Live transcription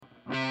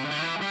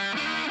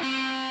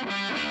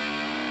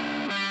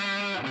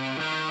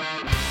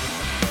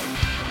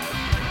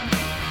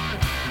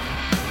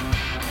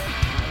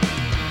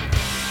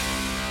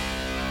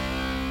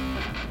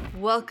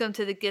Welcome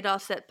to the Get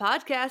Offset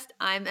podcast.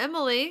 I'm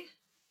Emily.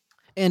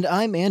 And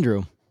I'm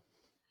Andrew.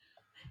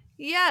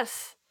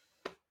 Yes,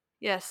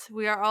 yes,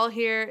 we are all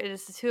here. It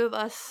is the two of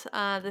us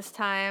this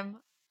time.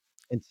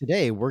 And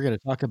today we're going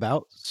to talk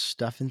about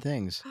stuff and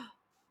things.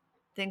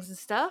 Things and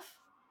stuff.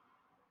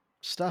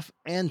 Stuff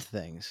and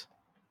things.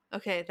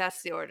 Okay,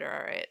 that's the order.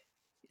 All right.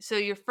 So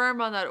you're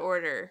firm on that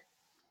order.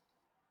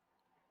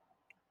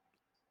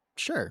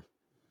 Sure.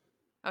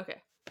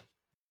 Okay. That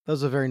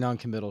was a very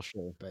non-committal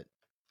sure, but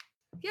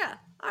Yeah.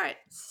 All right.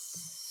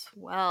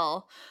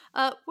 Swell.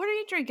 What are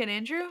you drinking,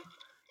 Andrew?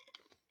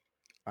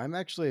 I'm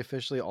actually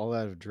officially all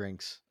out of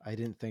drinks. I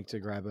didn't think to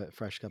grab a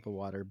fresh cup of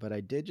water, but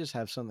I did just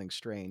have something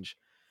strange.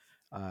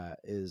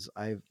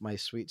 My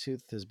sweet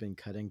tooth has been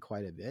cutting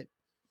quite a bit,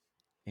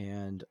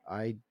 and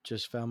I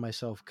just found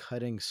myself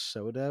cutting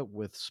soda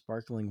with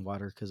sparkling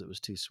water because it was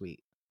too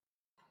sweet.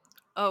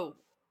 Oh,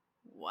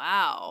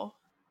 wow.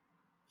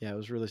 Yeah, it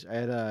was really. I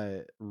had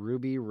a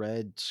ruby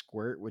red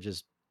squirt, which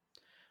is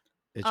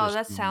it's Oh, just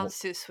that sounds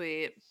too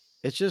sweet.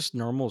 It's just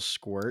normal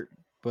squirt,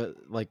 but,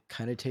 like,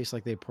 kinda tastes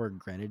like they poured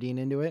grenadine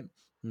into it,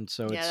 and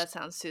so Yeah, it's that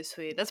sounds too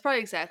sweet. That's probably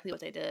exactly what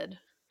they did.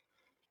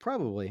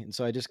 probably and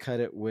so I just cut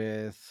it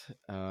with,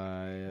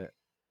 not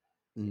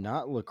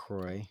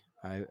LaCroix.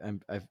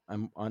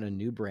 I'm on a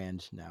new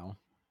brand now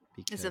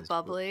Is it because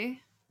bubbly?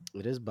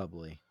 it is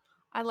bubbly.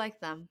 I like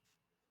them.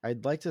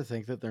 I'd like to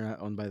think that they're not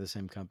owned by the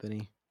same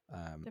company. They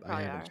I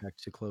probably haven't are.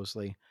 checked too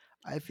closely.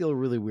 I feel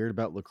really weird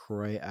about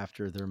LaCroix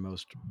after their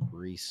most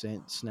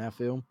recent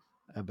snafu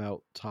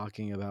about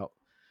talking about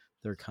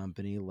their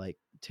company, like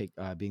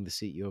being the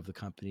CEO of the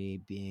company,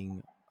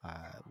 being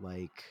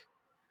like,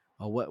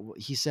 oh, what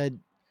he said.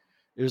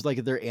 It was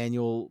like their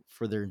annual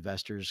for their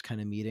investors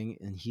kind of meeting,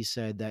 and he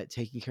said that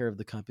taking care of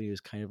the company was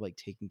kind of like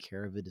taking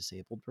care of a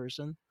disabled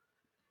person.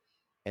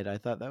 And I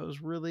thought that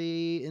was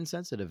really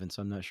insensitive, and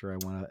so I'm not sure I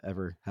want to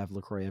ever have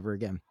LaCroix ever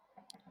again.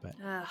 But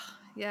Ugh,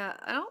 yeah,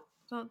 I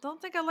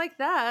don't think I like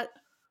that.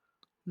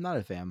 I'm not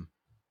a fan.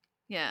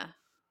 Yeah.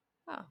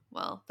 Oh,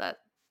 well, that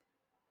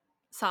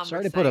somber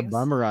Sorry to put a things.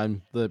 bummer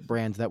on the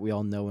brands that we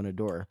all know and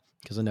adore,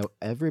 because I know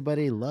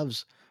everybody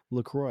loves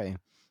LaCroix.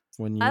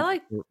 When I you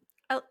like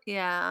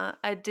yeah,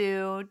 I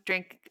do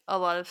drink a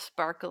lot of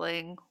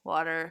sparkling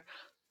water,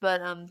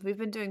 but we've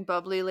been doing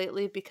bubbly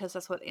lately because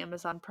that's what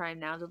Amazon Prime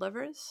Now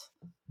delivers.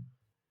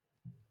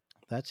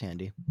 That's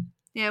handy.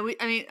 Yeah,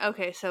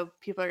 okay, so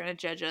people are going to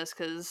judge us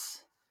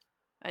cuz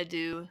I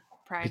do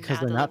Prime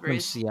Because Now they're not from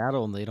deliveries.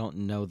 Seattle and they don't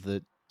know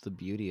the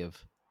beauty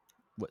of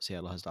what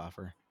Seattle has to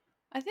offer.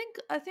 I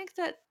think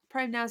that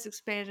Prime Now has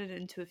expanded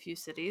into a few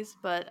cities,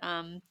 but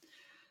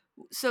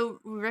so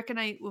Rick and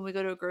I, when we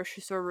go to a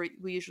grocery store,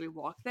 we usually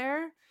walk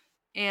there,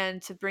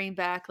 and to bring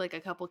back like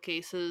a couple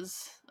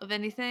cases of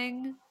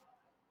anything,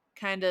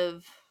 kind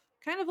of,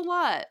 kind of a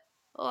lot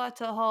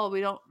to haul.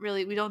 We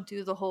don't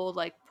do the whole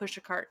like push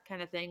a cart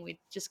kind of thing. We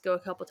just go a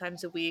couple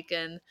times a week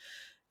and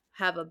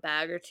have a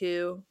bag or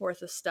two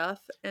worth of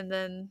stuff, and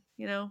then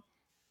get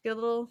a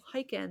little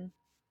hike in.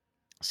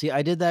 See,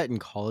 I did that in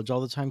college all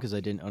the time because I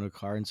didn't own a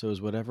car, and so it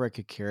was whatever I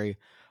could carry,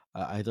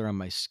 either on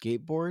my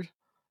skateboard,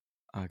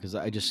 because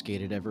I just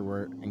skated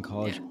everywhere in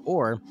college, Yeah.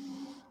 or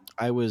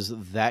I was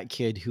that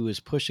kid who was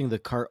pushing the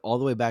cart all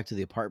the way back to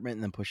the apartment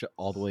and then push it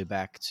all the way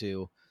back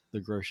to the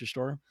grocery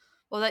store.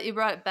 Well, that you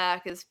brought it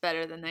back is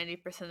better than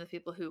 90% of the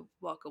people who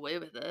walk away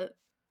with it.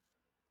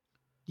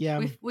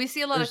 Yeah, We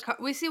see a lot of there's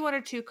we see one or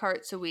two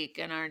carts a week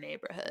in our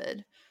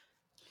neighborhood.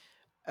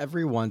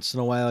 every once in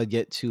a while I'd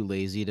get too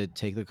lazy to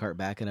take the cart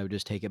back, and I would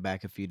just take it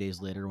back a few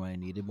days later when I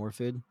needed more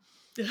food.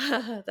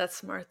 That's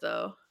smart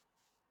though.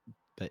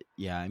 But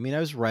yeah, I mean, I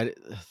was right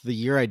the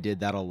year I did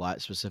that a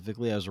lot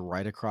specifically, I was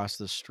right across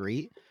the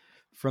street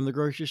from the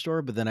grocery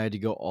store, but then I had to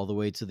go all the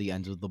way to the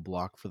end of the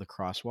block for the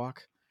crosswalk.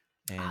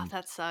 Oh, And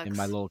that in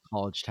my sucks. little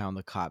college town,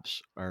 the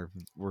cops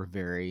were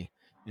very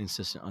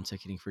insistent on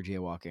ticketing for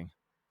jaywalking.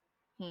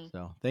 Hmm.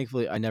 So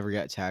thankfully, I never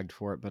got tagged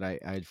for it, but I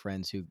had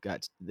friends who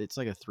got it's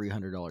like a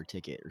 $300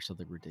 ticket or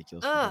something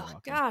ridiculous for Ugh,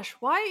 jaywalking. gosh,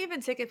 why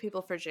even ticket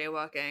people for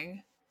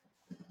jaywalking?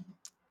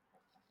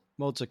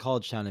 Well, it's a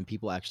college town, and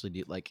people actually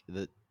do like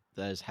that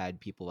has had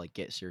people like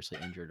get seriously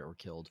injured or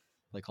killed,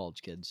 like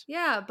college kids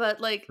Yeah, but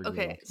like, for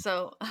okay, jaywalking.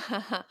 so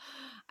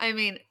I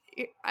mean,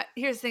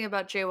 here's the thing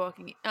about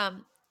jaywalking.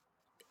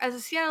 As a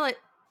Seattleite,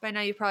 by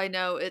now you probably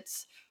know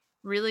it's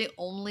really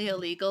only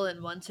illegal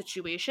in one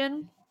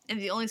situation, and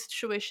the only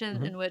situation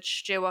Mhm. in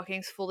which jaywalking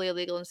is fully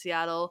illegal in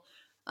Seattle,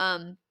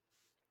 um,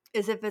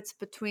 is if it's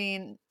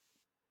between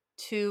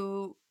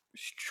two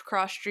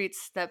cross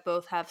streets that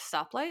both have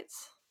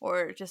stoplights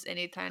or just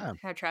any kind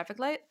of traffic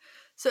light.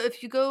 So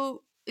if you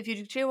do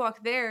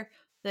jaywalk there,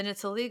 then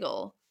it's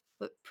illegal.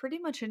 But pretty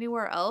much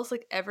anywhere else,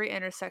 like every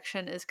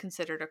intersection is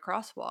considered a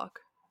crosswalk.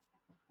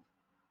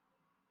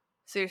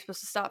 So you're supposed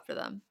to stop for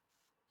them.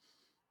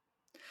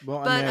 Well,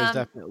 I mean, But I was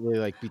definitely,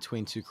 like,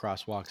 between 2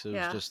 crosswalks. It was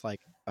yeah. just,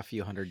 like, a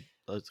few hundred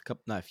it's a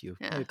couple not a few,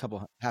 maybe Yeah. a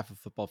couple half a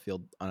football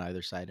field on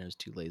either side, and I was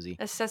too lazy.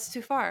 That's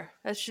too far.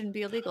 That shouldn't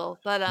be illegal.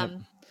 But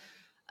Yep.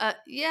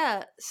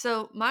 Yeah.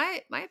 So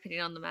my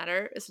opinion on the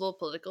matter is a little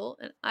political,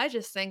 and I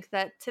just think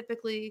that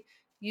typically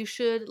you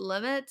should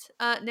limit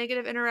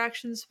negative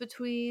interactions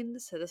between the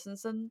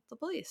citizens and the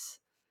police.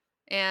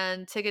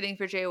 And ticketing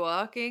for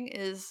jaywalking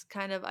is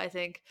kind of, I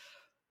think,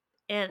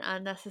 an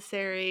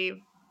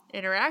unnecessary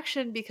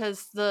interaction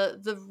because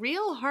the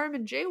real harm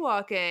in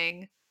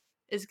jaywalking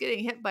is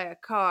getting hit by a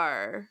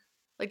car.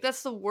 Like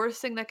that's the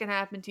worst thing that can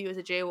happen to you as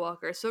a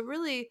jaywalker. So it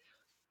really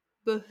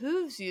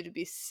behooves you to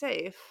be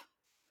safe.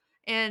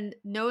 And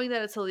knowing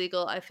that it's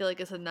illegal, I feel like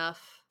is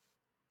enough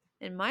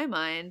in my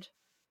mind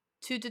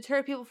to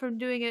deter people from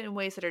doing it in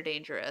ways that are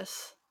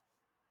dangerous.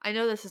 I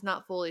know this is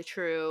not fully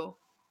true,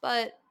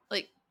 but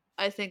like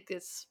I think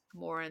it's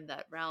more in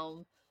that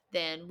realm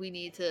than we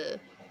need to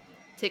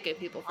ticket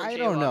people for I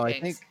don't know. I jaywalkings.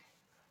 think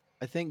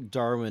I think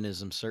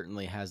Darwinism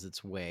certainly has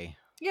its way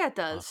Yeah, it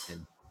does.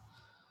 often,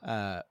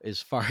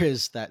 as far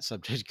as that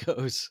subject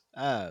goes.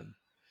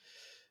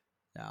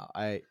 No,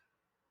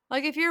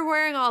 Like if you're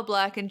wearing all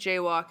black and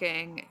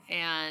jaywalking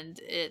and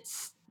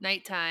it's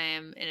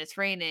nighttime and it's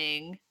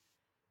raining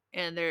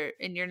and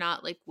you're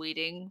not like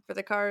waiting for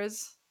the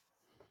cars,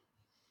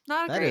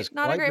 that is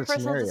not a quite the great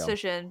personal scenario.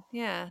 decision.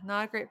 Yeah,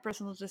 not a great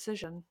personal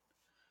decision.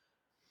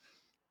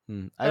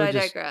 I But would I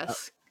just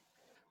digress.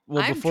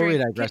 well, I'm before we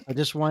digress, drinking. I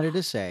just wanted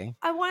to say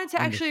I wanted to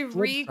on the actually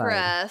flip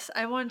side. regress.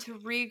 I wanted to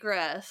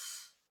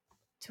regress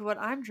to what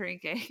I'm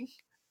drinking.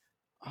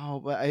 Oh,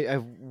 but I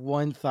have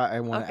one thought I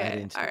want to add Okay,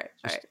 into it,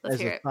 all just right. Let's as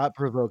hear a it. thought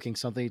provoking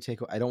something to take.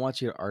 I don't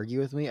want you to argue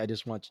with me. I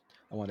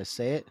want to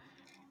say it,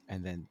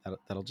 and then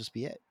that'll just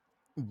be it.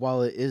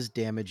 While it is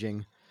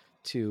damaging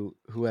to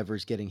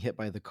whoever's getting hit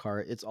by the car,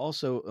 it's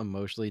also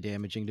emotionally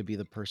damaging to be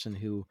the person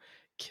who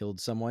killed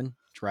someone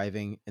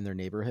driving in their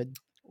neighborhood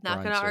or Not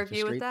on gonna surface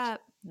argue with streets.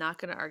 that. Not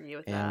gonna argue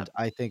with And that.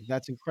 I think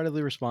that's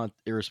incredibly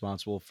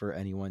irresponsible for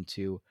anyone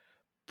to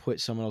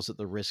put someone else at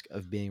the risk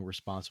of being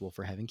responsible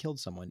for having killed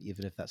someone,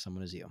 even if that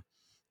someone is you.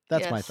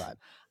 That's my Yes. thought.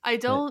 I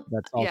But don't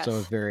that's also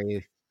a yes.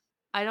 very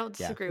I don't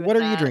yeah. disagree with What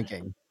are you that.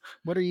 drinking?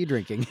 What are you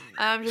drinking?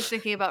 I'm just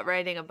thinking about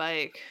riding a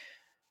bike.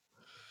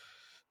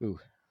 Ooh,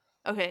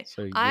 Okay.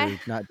 so I you're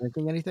not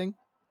drinking anything,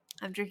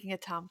 I'm drinking a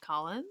Tom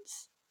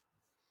Collins.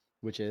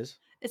 which is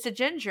It's a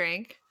gin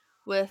drink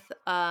with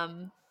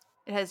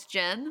it has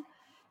gin,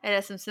 it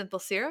has some simple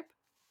syrup,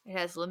 it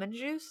has lemon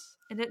juice,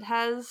 and it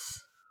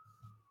has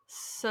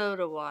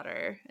soda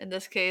water. In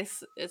this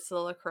case, it's the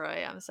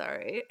LaCroix, I'm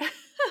sorry.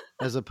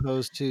 as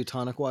opposed to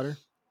tonic water,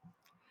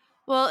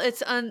 Well,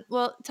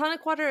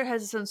 tonic water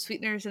has its own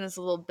sweeteners and is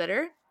a little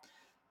bitter.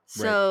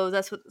 right? So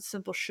that's what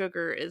simple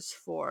sugar is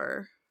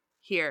for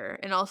here.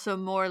 And also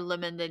more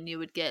lemon than you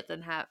would get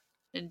than have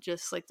and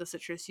just like the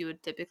citrus you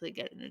would typically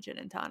get in a gin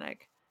and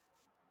tonic.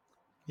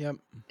 Yep.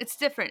 It's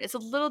different. It's a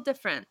little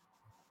different.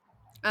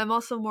 I'm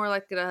also more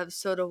likely to have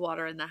soda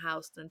water in the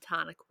house than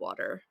tonic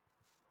water.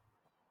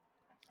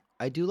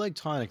 I do like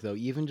tonic though,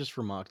 even just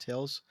for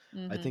mocktails.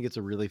 I Hmm think it's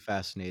a really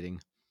fascinating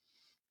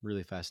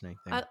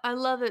thing. I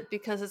love it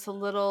because it's a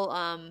little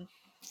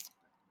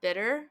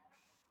bitter.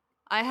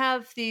 I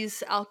have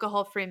these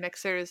alcohol free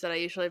mixers that I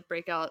usually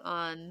break out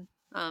on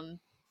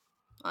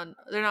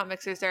they're not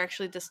mixers, they're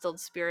actually distilled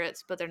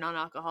spirits, but they're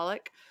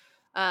non-alcoholic.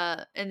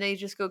 And they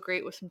just go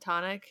great with some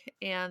tonic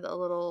and a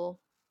little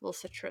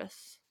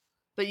citrus.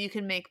 But you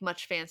can make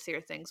much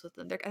fancier things with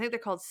them. I think they're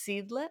called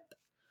Seedlip,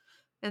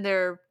 and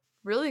they're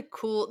really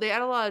cool. They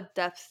add a lot of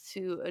depth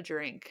to a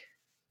drink,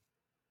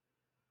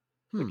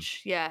 Hmm.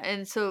 which yeah,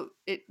 and so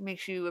it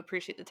makes you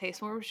appreciate the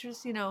taste more, which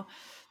is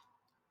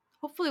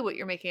hopefully what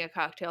you're making a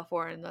cocktail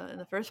for in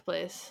the first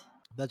place.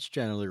 That's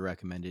generally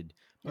recommended.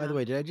 By the Yeah,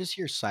 way, did I just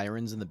hear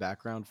sirens in the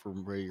background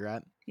from where you're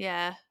at?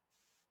 yeah.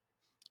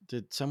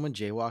 Did someone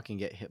jaywalk and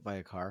get hit by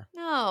a car?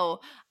 No,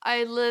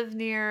 I live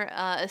near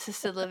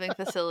assisted living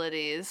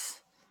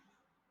facilities,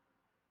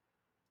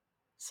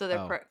 so they're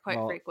Oh, quite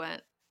well,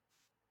 frequent.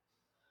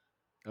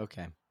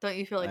 okay. Don't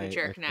you feel like a I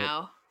jerk feel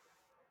now?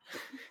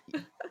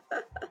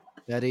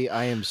 Betty,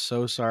 I am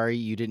so sorry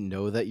you didn't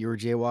know that you were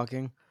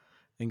jaywalking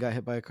and got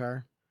hit by a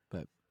car.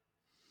 But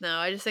No,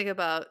 I just think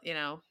about,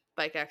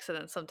 bike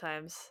accidents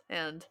sometimes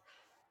and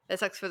it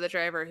sucks for the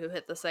driver who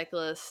hit the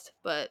cyclist,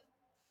 but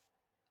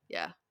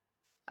yeah,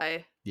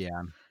 I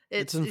yeah,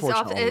 it's it's unfortunate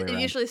often all the way it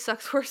around. usually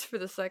sucks worse for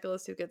the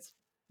cyclist who gets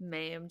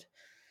maimed.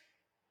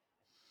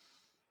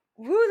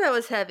 Woo, that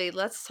was heavy.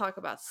 Let's talk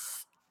about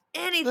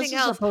This anything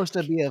is else. supposed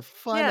to be a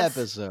fun Yes.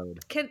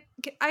 episode.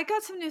 I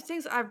got some new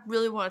things. I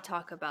really want to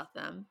talk about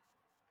them.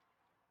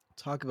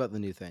 Talk about the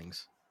new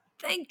things.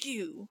 Thank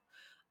you.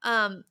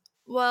 Um,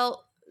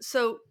 well,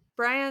 so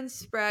Brian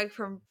Sprague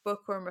from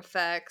Bookworm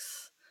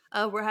Effects,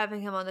 we're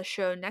having him on the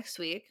show next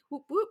week.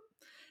 Whoop whoop.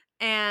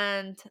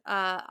 And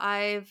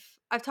I've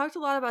talked a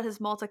lot about his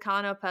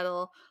Multicano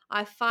pedal.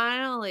 I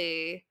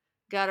finally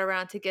got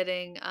around to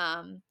getting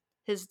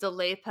his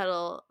delay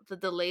pedal, the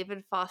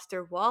Delavid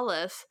Foster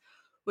Wallace,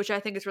 which I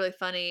think is really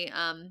funny.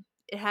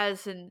 It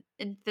has an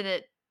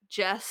infinite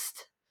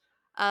jest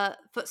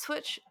foot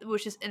switch,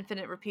 which is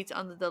infinite repeats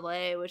on the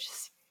delay, which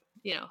is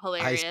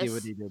I see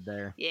what hilarious. he did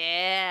there.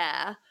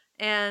 Yeah,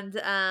 and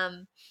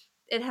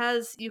it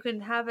has you can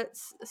have it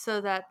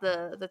so that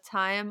the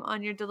time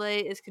on your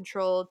delay is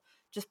controlled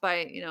just by,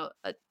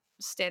 a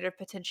standard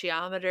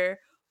potentiometer,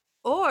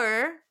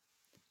 or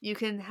you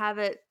can have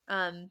it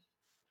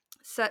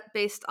set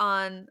based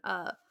on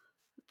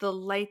the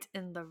light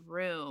in the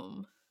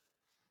room.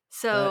 That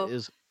So,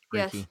 is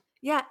yes. freaky.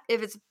 Yeah,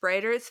 if it's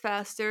brighter, it's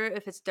faster,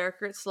 if it's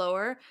darker, it's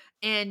slower,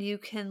 and you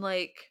can,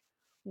 like,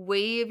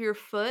 wave your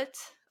foot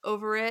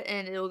over it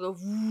and it'll go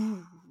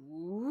whoop,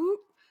 whoop.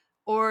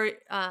 Or,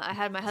 I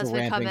had my The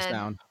husband come ramping in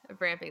sound.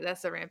 ramping,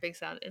 that's the ramping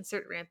sound,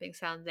 insert ramping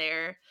sound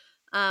there.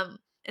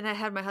 And I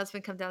had my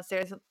husband come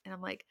downstairs and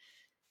I'm like,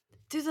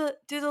 "Do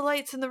the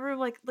lights in the room,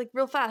 like,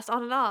 real fast,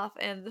 on and off,"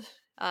 and,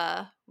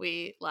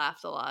 we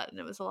laughed a lot, and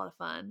it was a lot of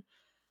fun.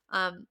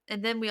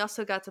 And then we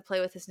also got to play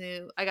with his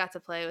new I got to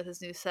play with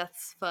his new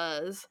Seth's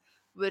Fuzz,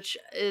 which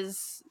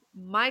is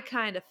my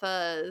kind of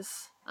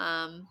fuzz.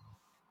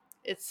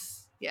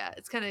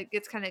 It's kind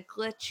of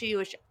glitchy,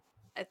 which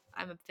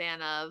I'm a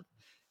fan of.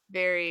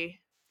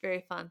 Very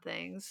very fun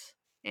things.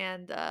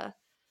 And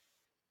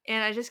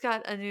I just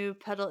got a new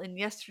pedal in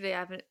yesterday. I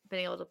haven't been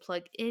able to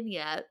plug in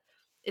yet.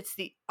 It's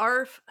the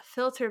ARF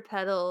filter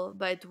pedal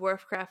by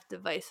Dwarfcraft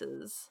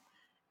Devices,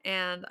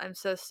 and I'm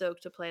so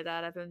stoked to play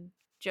that. I've been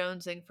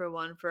jonesing for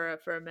one for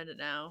a minute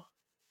now.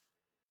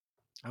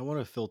 I want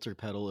a filter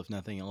pedal, if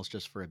nothing else,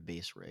 just for a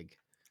bass rig.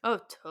 Oh,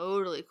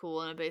 totally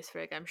cool in a bass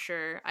rig, I'm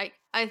sure.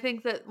 I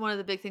think that one of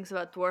the big things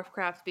about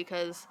Dwarfcraft,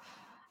 because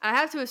I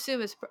have to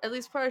assume it's at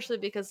least partially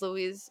because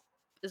Louise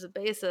is a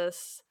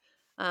bassist.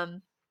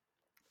 Um,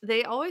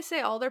 they always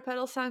say all their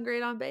pedals sound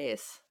great on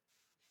bass.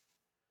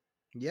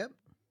 Yep.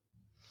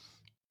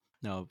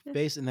 No, Yeah.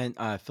 bass, and then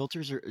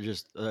filters are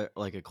just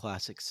like a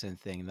classic synth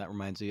thing. That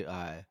reminds me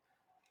a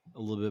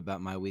little bit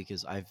about my week.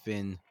 Is I've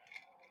been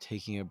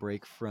taking a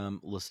break from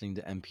listening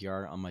to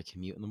NPR on my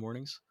commute in the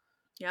mornings,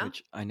 Yeah.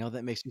 which I know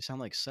that makes me sound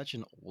like such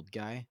an old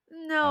guy.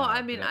 No,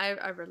 I mean But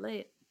I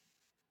relate.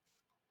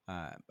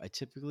 I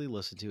typically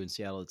listen to in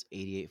Seattle. It's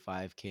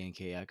 88.5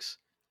 KNKX,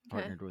 Okay.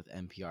 partnered with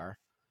NPR,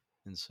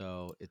 and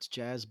so it's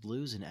jazz,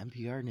 blues, and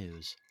NPR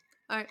news.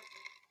 All right.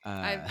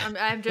 Uh,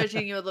 I'm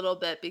judging you a little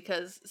bit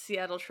because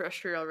Seattle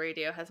terrestrial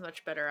radio has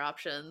much better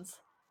options.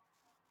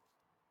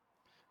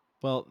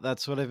 well,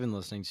 that's what I've been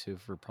listening to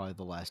for probably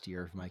the last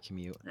year of my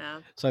commute.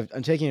 Yeah. So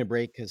I'm taking a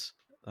break because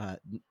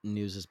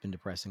news has been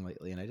depressing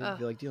lately, and I didn't Oh,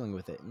 feel like dealing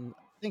with it. And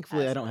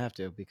thankfully, I has don't it? have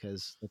to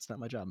because that's not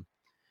my job.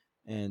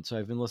 And so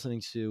I've been listening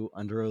to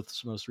Under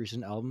Oath's most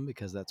recent album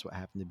because that's what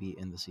happened to be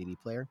in the CD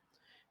player.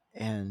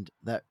 And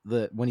that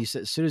the when you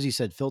said as soon as you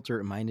said filter, it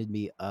reminded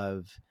me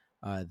of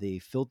the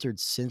filtered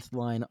synth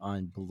line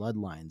on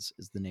Bloodlines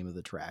is the name of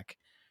the track.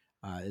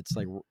 It's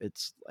like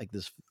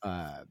this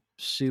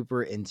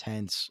super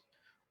intense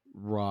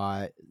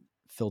raw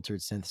filtered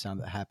synth sound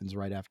that happens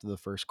right after the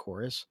first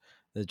chorus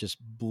that just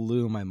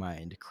blew my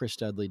mind. Chris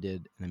Dudley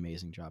did an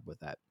amazing job with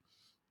that.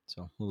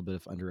 So a little bit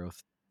of Under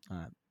Oath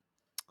uh,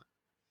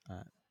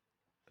 uh,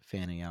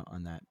 fanning out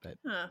on that, but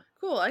Huh,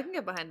 cool. I can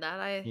get behind that.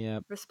 I yeah,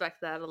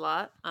 respect that a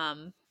lot.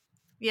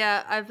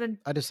 Yeah,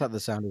 I just thought the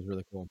sound was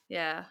really cool.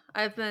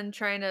 I've been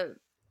trying to.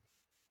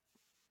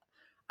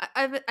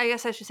 I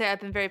guess I should say I've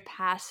been very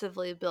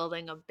passively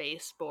building a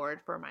bass board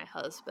for my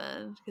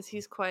husband because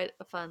he's quite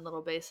a fun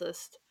little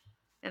bassist,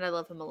 and I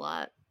love him a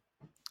lot.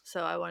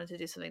 So I wanted to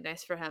do something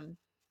nice for him.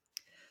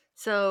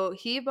 So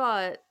he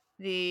bought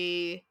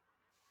the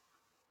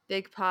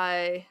Big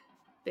Pie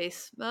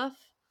bass muff,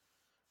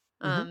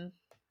 Hmm. um,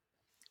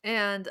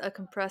 and a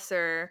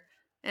compressor,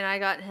 and I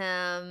got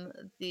him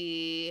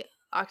the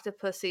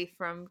Octopussy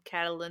from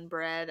Catalan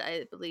Bread,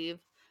 I believe,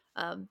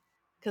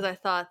 because I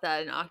thought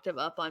that an octave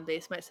up on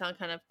bass might sound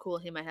kind of cool.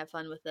 He might have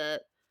fun with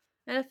it,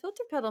 and a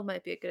filter pedal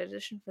might be a good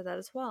addition for that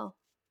as well.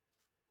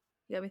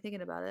 You got me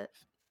thinking about it.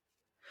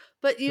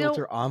 But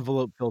Filter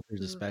envelope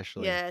filters,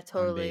 especially yeah, on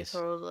totally, bass.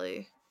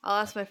 totally.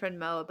 I'll ask my friend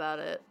Mo about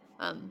it.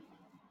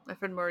 My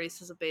friend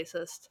Maurice is a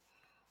bassist.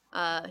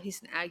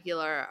 He's an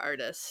Aguilar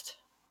artist,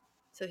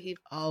 so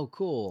Oh,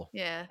 cool.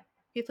 yeah,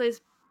 he plays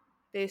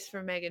bass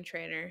for Megan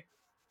Trainor.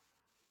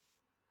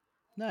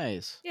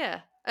 Nice.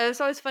 Yeah, it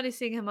was always funny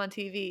seeing him on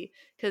TV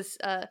because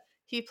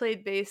he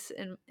played bass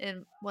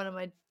in one of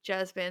my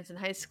jazz bands in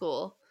high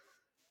school.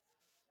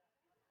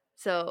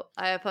 So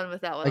I have fun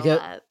with that one I a get.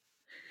 lot.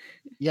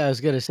 Yeah, I was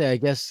gonna say. I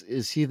guess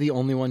is he the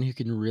only one who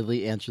can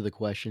really answer the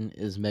question?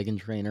 Is Megan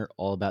Trainor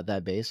all about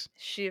that bass?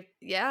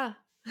 Yeah,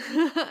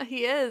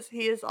 he is.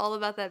 He is all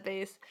about that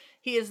bass.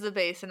 He is the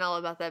bass and all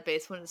about that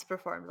bass when it's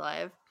performed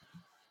live.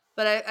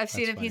 But I've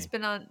seen That's him. He's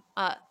funny. been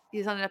on.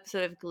 He's on an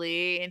episode of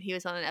Glee, and he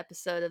was on an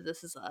episode of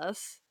This Is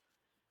Us,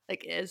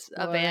 like as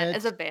a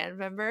What? band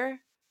member.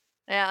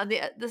 Yeah, on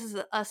the This Is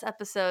Us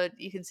episode,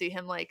 you can see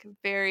him like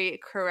very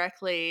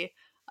correctly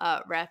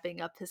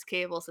wrapping up his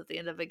cables at the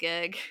end of a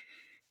gig.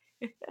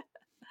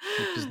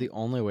 Which is the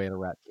only way to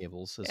wrap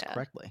cables is Yeah.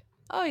 correctly.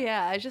 Oh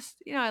yeah. I just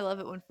I love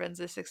it when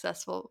friends are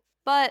successful.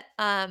 But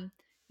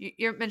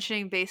you're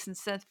mentioning bass and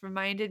synth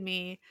reminded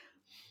me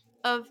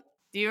of.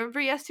 Do you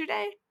remember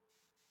yesterday?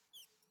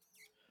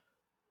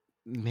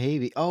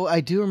 Maybe. Oh,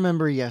 I do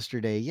remember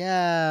yesterday.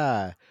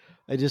 Yeah.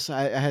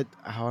 I had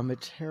I'm a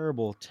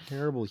terrible,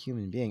 terrible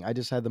human being. I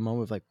just had the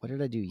moment of like, what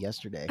did I do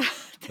yesterday?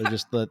 Or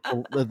just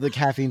the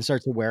caffeine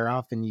starts to wear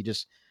off, and you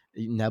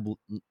nebble,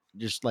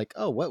 just like,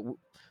 oh, what year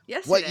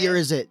Yesterday.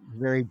 is it?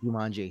 Very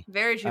Jumanji.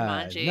 Very No,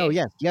 Jumanji.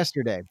 yes,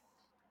 yesterday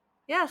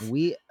Yes.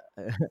 we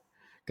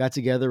got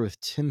together with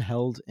Tim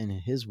Held and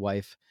his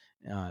wife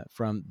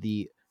from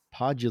the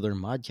Podular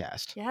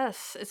Modcast,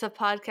 Yes. It's a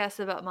podcast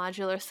about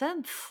modular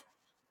synths.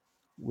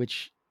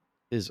 which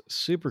is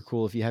super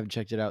cool. If you haven't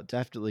checked it out,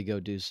 definitely go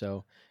do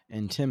so.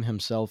 And Tim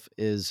himself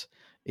is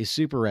a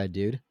super rad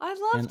dude, I and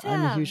loved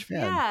I'm a him. huge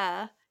fan.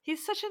 Yeah.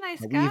 He's such a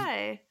nice We've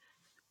guy.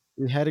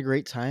 we had a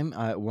great time.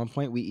 At one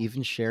point, we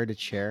even shared a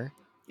chair.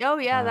 Oh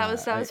yeah, that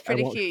was I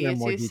pretty won't cute. share You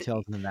more two,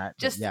 details than that,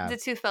 but just yeah, the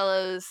two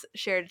fellows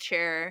shared a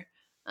chair,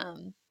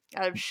 um,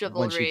 out of one cheek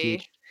chivalry.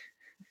 each.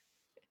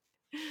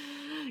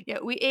 Yeah,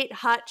 we ate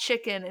hot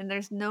chicken, and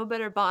there's no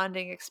better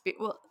bonding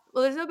experience.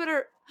 Well, there's no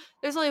better.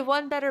 There's only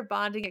one better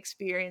bonding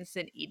experience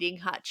than eating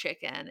hot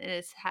chicken,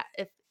 and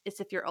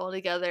if you're all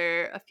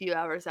together a few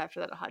hours after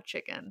that hot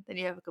chicken, then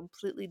you have a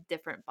completely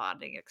different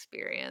bonding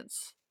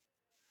experience,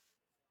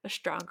 a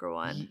stronger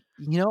one.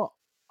 You know,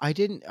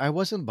 I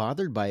wasn't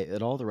bothered by it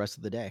at all the rest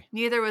of the day.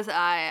 Neither was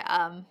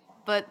I.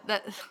 But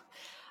that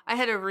I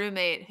had a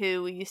roommate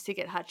who we used to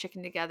get hot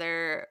chicken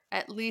together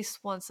at least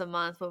once a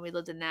month when we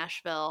lived in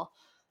Nashville,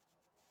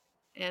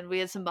 and we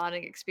had some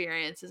bonding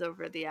experiences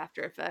over the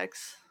After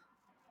Effects.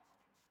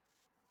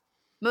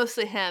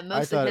 Mostly him, I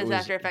mostly thought it his was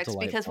After Effects,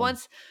 because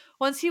delightful.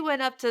 once he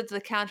went up to the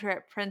counter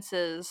at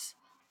Prince's,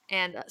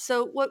 and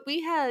so what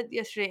we had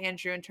yesterday,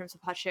 Andrew, in terms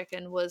of hot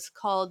chicken was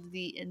called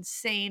the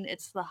Insane.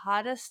 It's the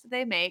hottest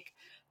they make,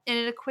 and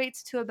it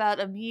equates to about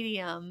a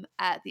medium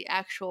at the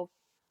actual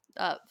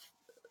uh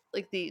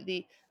like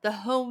the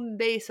home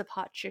base of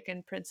Hot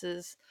Chicken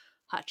Prince's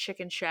Hot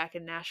Chicken Shack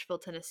in Nashville,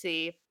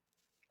 Tennessee.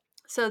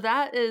 So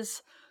that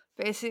is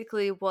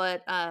basically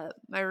what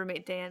my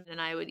roommate Dan and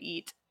I would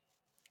eat.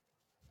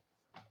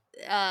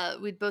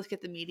 We'd both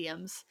get the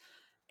mediums.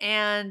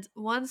 And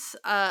once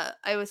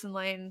I was in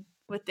line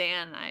with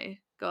Dan, I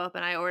go up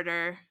and I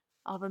order.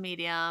 I'll have a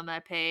medium. I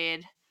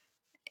paid,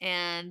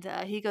 and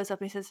he goes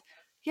up and he says,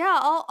 "Yeah,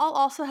 I'll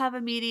also have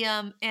a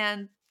medium.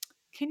 And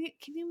can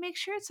you make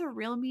sure it's a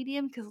real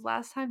medium? Because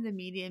last time the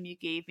medium you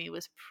gave me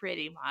was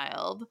pretty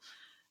mild."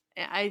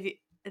 And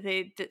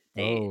they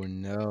Oh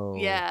no.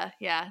 yeah,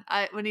 yeah.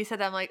 I when he said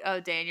that, I'm like,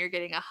 "Oh, Dan, you're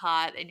getting a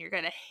hot, and you're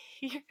gonna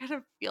you're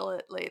gonna feel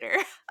it later."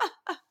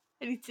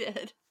 And he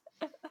did.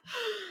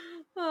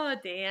 Oh,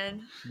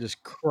 Dan.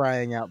 Just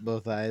crying out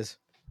both eyes.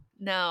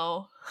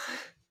 No.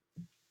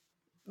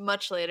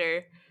 Much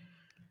later.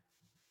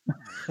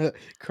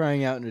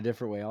 Crying out in a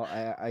different way.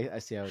 I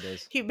see how it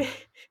is. He ma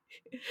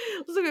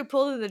looks like we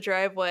pulled in the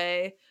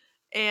driveway,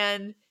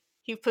 and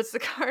he puts the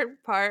car in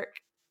park,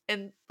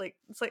 and, like,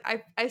 it's like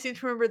I seem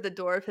to remember the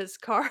door of his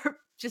car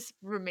just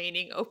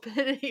remaining open,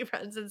 and he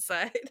runs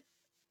inside.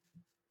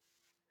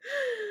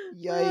 Oh,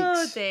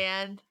 Yikes.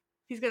 Dan.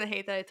 He's gonna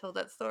hate that I told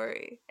that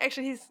story.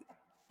 Actually,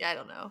 yeah, I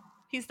don't know.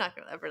 He's not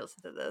gonna ever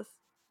listen to this.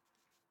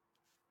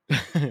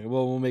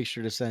 Well, we'll make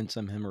sure to send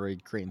some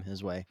hemorrhoid cream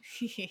his way.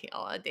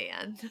 Aw,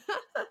 Dan.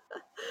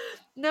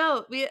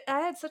 No, I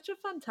had such a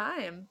fun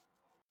time.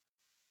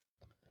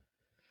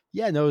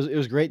 Yeah, no, it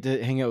was great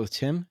to hang out with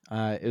Tim.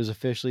 It was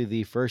officially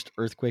the first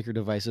Earthquaker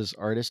Devices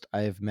artist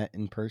I've met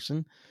in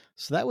person,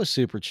 so that was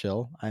super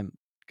chill. I'm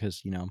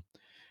because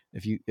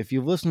if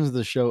you've listened to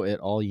the show at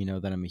all, you know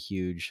that I'm a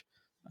huge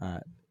uh,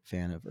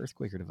 fan of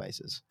Earthquaker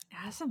Devices.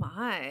 As am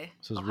I.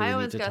 So it was really neat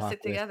Ohioans to gotta talk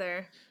stick with.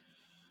 together.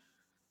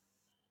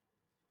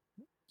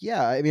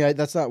 Yeah, I mean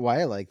that's not why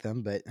I like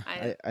them, but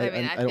I mean,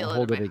 I I don't feel it in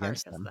hold my it heart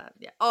against because of them. that.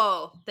 Yeah.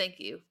 Oh, thank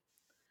you.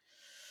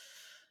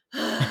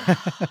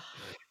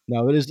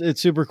 No,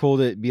 it's super cool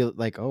to be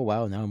like, oh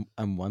wow, now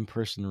I'm one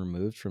person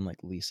removed from like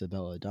Lisa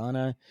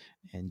Belladonna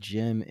and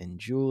Jim and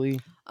Julie,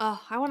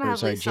 Oh, I want to or have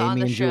sorry, Lisa on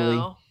Jamie the and Julie.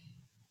 show.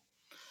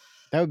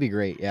 That would be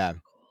great, yeah.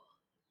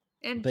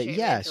 And But Jamie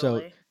yeah, and so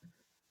Julie.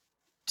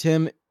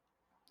 Tim,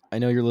 I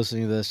know you're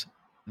listening to this.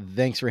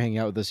 Thanks for hanging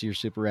out with us. You're a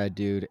super rad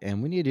dude,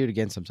 and we need to do it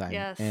again sometime.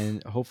 Yes.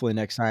 And hopefully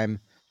next time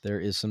there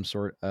is some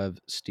sort of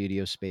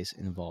studio space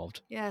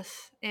involved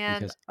Yes. And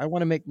because I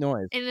want to make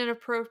noise. in an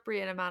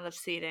appropriate amount of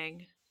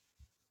seating.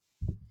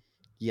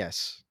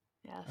 Yes.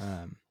 Yes.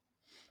 Um,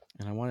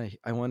 and I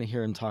want to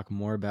hear him talk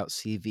more about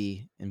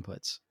CV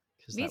inputs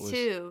because Me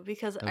too,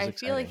 because that was I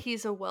feel like exciting.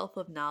 he's a wealth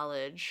of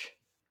knowledge.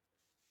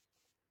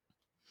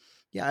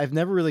 Yeah, I've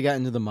never really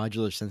gotten into the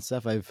modular synth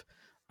stuff.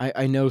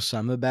 I know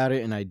some about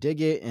it and I dig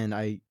it, and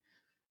I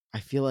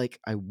feel like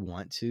I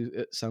want to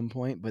at some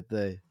point, but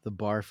the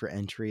bar for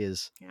entry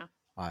is Yeah.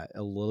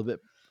 a little bit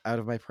out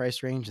of my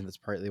price range, and that's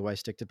partly why I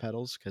stick to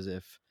pedals. Because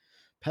if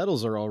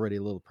pedals are already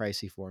a little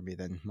pricey for me,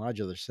 then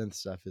modular synth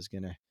stuff is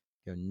gonna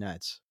go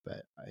nuts.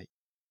 But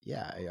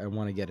I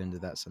want to get into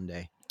that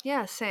someday.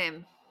 Yeah,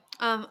 same.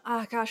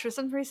 Gosh, for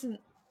some reason,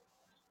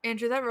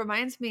 Andrew, that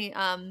reminds me,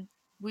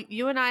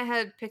 you and I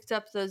had picked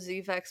up those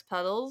Zvex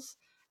pedals,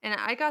 and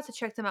I got to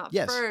check them out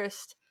Yes.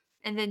 first,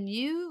 and then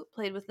you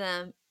played with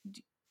them.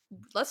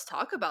 let's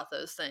talk about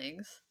those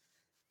things.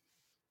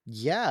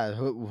 Yeah.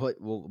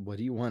 What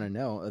do you want to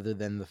know other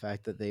than the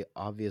fact that they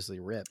obviously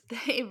rip?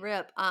 They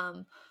rip.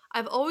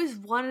 I've always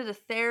wanted a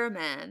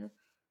theremin,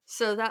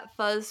 so that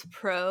fuzz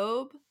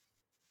probe,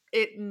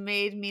 it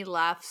made me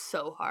laugh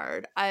so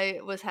hard. I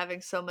was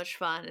having so much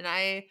fun, and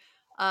I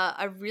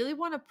really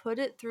want to put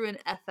it through an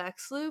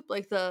FX loop,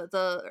 like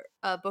the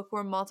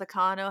Bookworm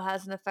Multicano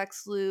has an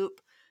FX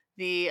loop.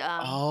 The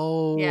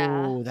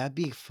yeah, Oh, that'd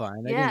be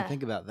fun. I didn't yeah,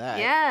 think about that.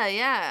 yeah,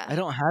 I yeah.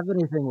 don't have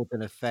anything with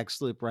an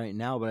effects loop right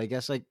now, but I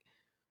guess I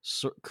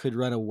could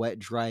run a wet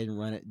dry and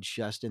run it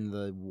just in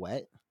the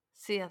wet.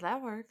 See how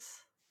that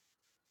works.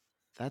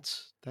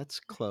 That's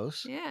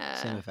close.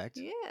 Same Yeah,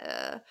 effect.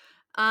 yeah.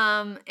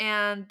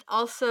 And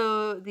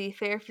also the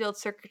Fairfield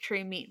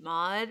Circuitry Meat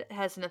Mod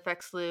has an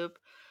effects loop,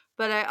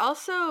 but I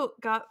also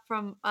got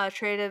from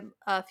traded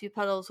a few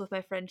pedals with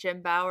my friend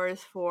Jim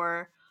Bowers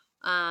for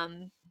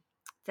um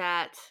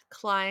that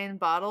Klein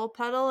bottle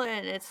pedal,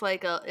 and it's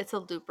a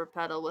looper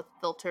pedal with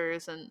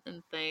filters and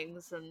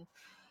things, and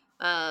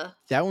uh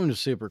That one was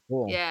super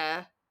cool.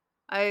 yeah,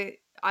 I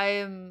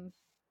am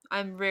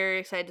I'm very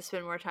excited to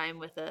spend more time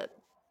with it.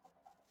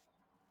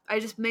 I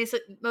just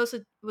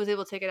mostly was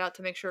able to take it out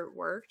to make sure it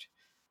worked,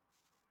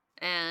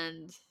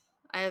 and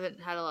I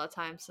haven't had a lot of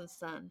time since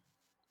then.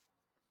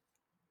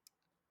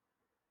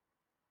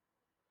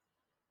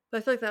 But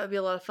I feel like that would be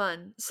a lot of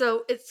fun.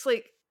 So it's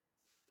like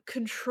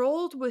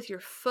controlled with your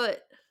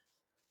foot,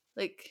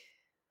 like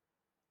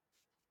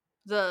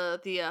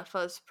the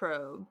fuzz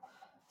probe.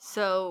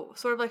 So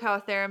sort of like how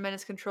a theremin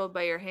is controlled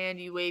by your hand,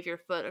 you wave your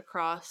foot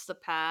across the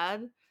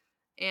pad,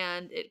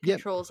 and it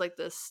Yep, controls like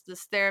this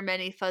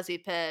theremin fuzzy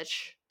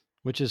pitch.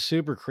 which is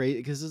super crazy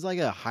because it's like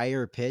a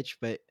higher pitch,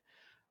 but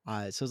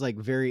so it's like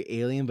very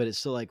alien, but it's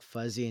still like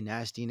fuzzy and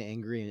nasty and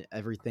angry and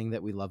everything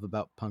that we love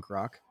about punk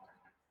rock.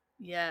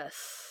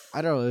 Yes.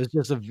 I don't know. It was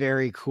just a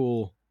very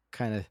cool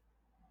kind of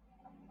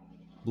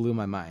blew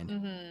my mind.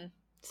 Mhm.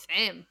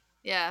 Same.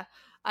 Yeah.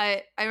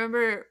 I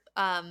remember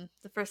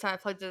the first time I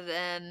plugged it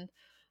in,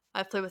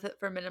 I played with it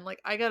for a minute. I'm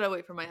like, I gotta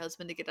wait for my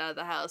husband to get out of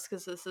the house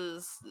because this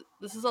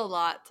is a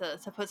lot to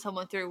put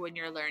someone through when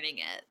you're learning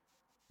it.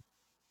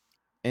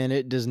 And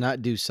it does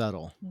not do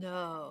subtle.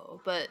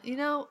 No, but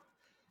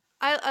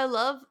I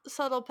love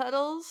subtle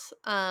pedals.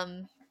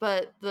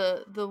 But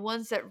the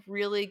ones that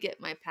really get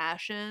my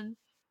passion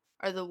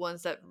are the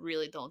ones that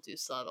really don't do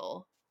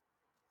subtle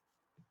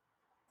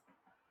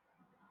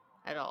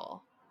at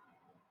all.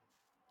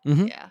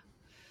 Hmm. Yeah.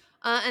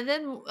 And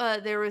then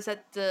there was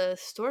that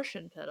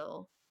distortion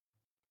pedal.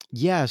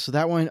 Yeah, so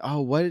that one,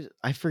 oh,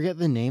 I forget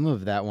the name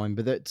of that one,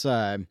 but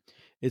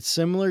it's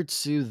similar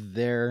to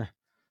their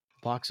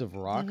Box of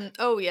Rock,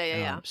 Oh yeah, yeah,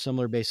 yeah.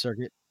 similar base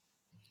circuit,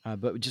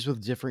 but just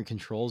with different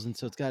controls. And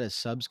so it's got a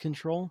subs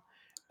control,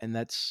 and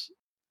that's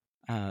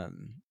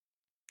um,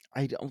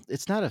 I don't.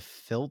 It's not a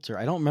filter.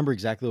 I don't remember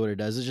exactly what it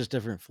does. It's just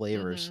different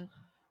flavors. Mm-hmm.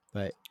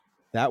 But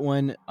that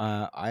one,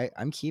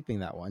 I'm keeping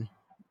that one.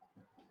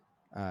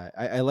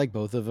 I like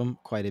both of them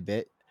quite a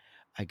bit.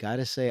 I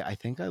gotta say, I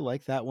think I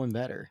like that one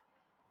better.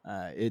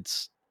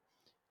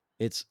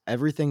 It's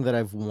everything that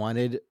I've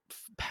wanted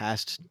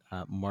past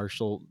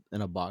Marshall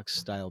in a box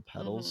style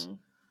pedals, Mm-hmm.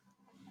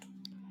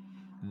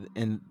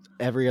 and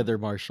every other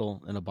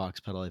Marshall in a box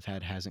pedal I've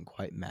had hasn't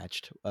quite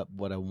matched up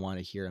what I want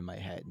to hear in my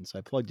head. And so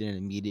I plugged it in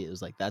immediately. It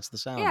was like, that's the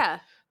sound. Yeah,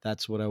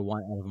 That's what I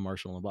want out of a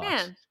Marshall in a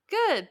box. man,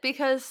 good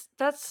because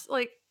that's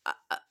like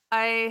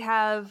I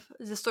have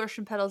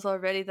distortion pedals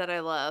already that I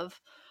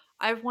love.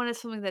 I wanted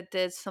something that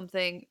did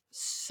something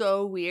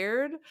so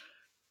weird.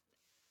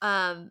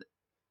 Um,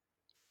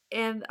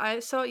 and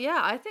yeah,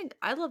 I think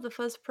I love the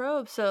Fuzz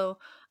Probe. So,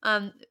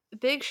 um,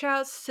 big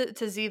shouts to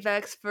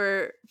Zvex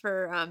for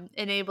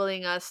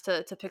enabling us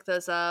to pick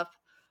those up,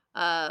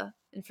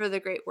 and for the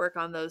great work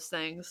on those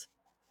things.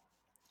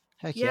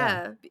 Heck yeah.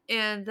 Yeah,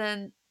 and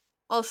then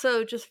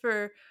also just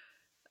for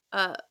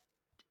uh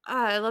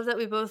I love that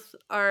we both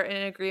are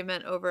in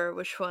agreement over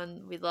which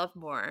one we love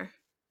more.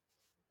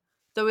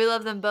 Though we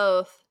love them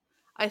both,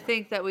 I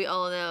think that we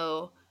all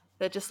know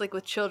that just like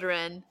with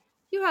children,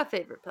 you have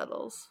favorite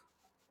pedals.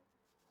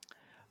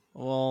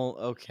 Well,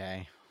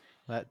 okay.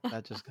 That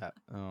just got,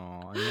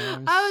 oh, now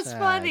I'm Oh, it's sad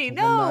funny.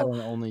 because I'm not No, an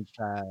only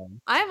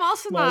child. I'm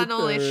also not My an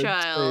only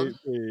parents child. hate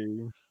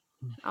me.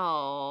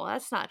 Oh,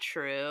 that's not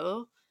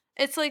true.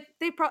 It's like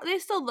they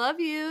still love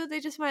you. They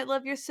just might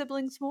love your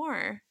siblings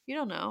more. You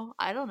don't know.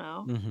 I don't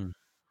know. Hmm.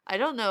 I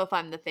don't know if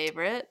I'm the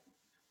favorite.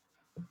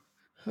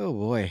 Oh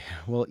boy.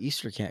 Well,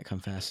 Easter can't come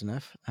fast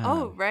enough.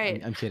 Oh, I'm,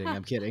 right. I'm kidding.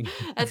 I'm kidding.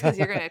 That's because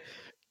you're gonna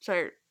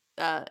start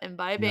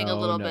imbibing a No,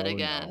 little bit no,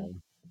 again,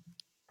 no.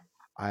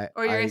 I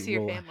or you're gonna I see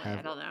your will family.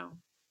 I have don't know.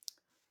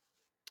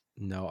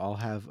 no. I'll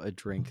have a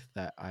drink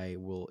that I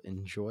will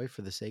enjoy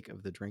for the sake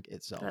of the drink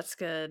That's itself.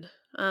 good.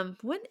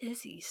 When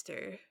is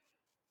Easter?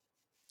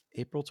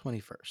 April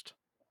 21st.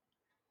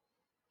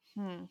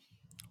 Hmm.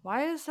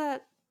 Why is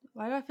that?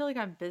 Why do I feel like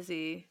I'm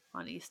busy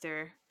on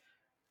Easter?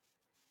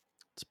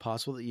 It's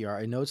possible that you are.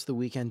 I know it's the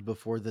weekend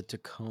before the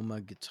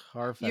Tacoma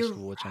Guitar You're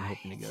Festival, which I'm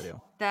hoping to go right.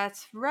 to.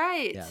 That's Yeah,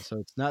 right. so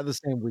it's not the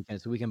same weekend,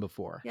 it's the weekend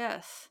before.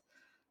 Yes.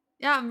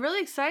 Yeah, I'm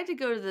really excited to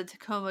go to the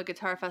Tacoma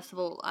Guitar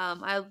Festival.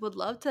 I would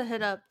love to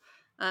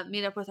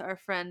meet up with our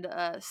friend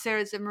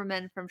Sarah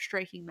Zimmerman from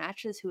Striking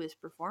Matches, who is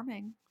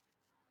performing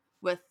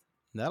with,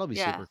 That'll be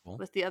yeah, super cool.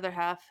 with the other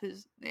half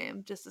whose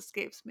name just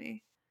escapes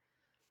me.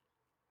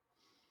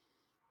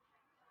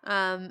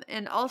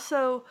 And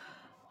also,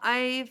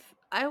 I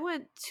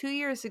went 2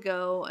 years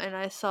ago and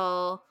I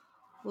saw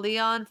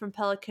Leon from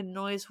Pelican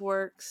Noise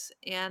Works,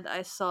 and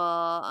I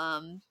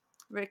saw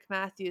Rick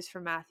Matthews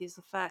from Matthews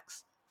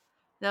Effects.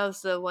 That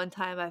was the one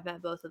time I've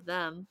met both of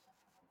them.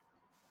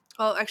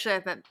 Oh, actually,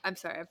 I've met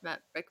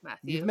Rick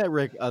You've Matthew. met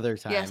Rick other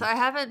Yes, I times.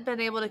 haven't been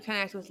able to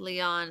connect with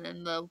Leon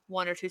in the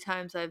one or two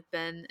times I've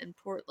been in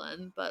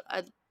Portland, but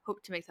I'd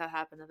hope to make that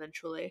happen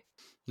eventually.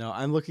 No,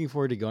 I'm looking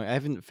forward to going. I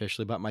haven't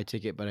officially bought my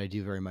ticket, but I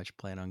do very much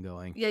plan on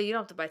going. Yeah, you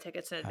don't have to buy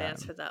tickets in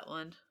advance Um, for that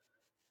one.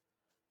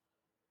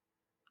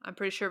 I'm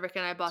pretty sure Rick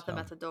and I bought them so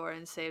at the door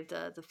and saved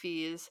the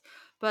fees.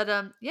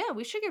 But yeah,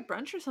 we should get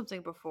brunch or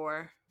something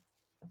before.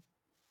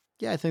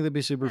 yeah, I think that'd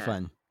be super Yeah,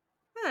 fun.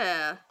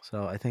 yeah.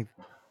 So I think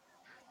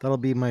that'll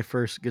be my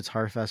first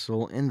guitar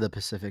festival in the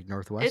Pacific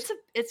Northwest.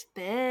 It's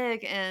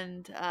big,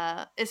 and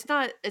it's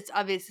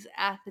obvious it's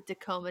at the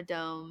Tacoma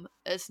Dome.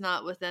 It's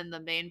not within the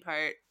main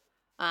part.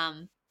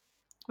 Um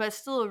but it's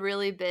still a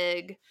really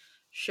big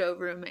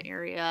showroom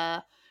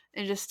area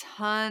and just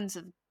tons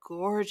of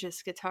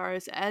gorgeous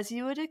guitars as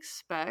you would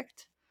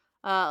expect.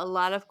 A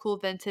lot of cool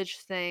vintage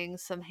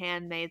things, some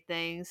handmade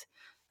things,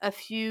 a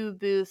few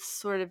booths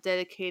sort of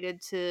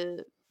dedicated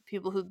to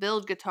people who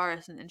build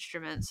guitars and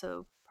instruments,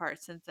 so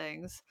parts and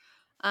things.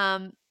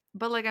 Um,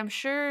 but like I'm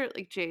sure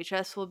like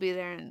JHS will be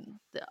there, and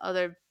the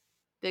other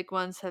big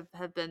ones have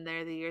been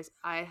there the years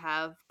I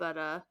have,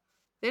 but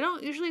they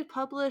don't usually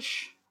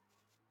publish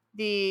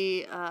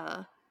the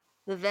uh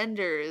the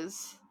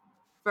vendors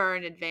far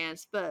in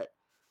advance, but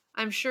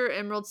I'm sure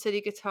Emerald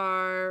City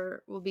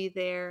Guitar will be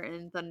there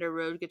and Thunder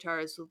Road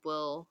Guitars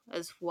will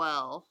as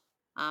well.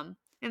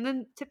 And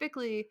then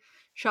typically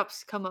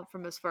shops come up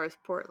from as far as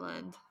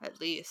Portland at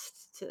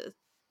least to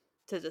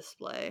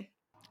display.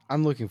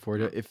 I'm looking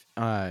forward to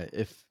Yeah. it.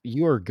 If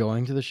you are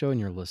going to the show and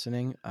you're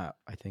listening, I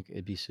think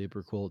it'd be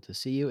super cool to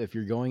see you. If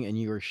you're going and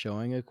you are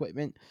showing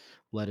equipment,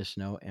 let us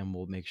know and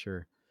we'll make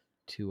sure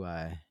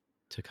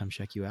to come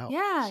check you out.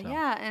 Yeah, So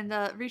yeah,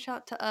 and reach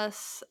out to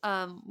us.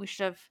 We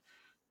should have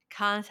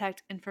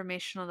contact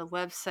information on the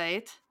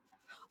website.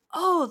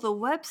 Oh, the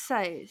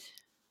website.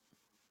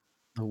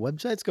 the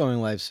website's going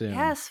live soon.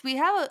 Yes, we've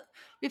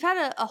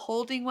had a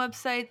holding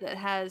website that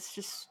has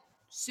just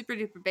super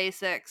duper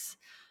basics.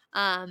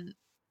 Um,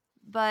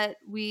 but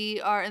we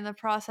are in the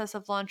process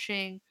of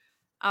launching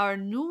our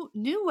new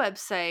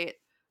website.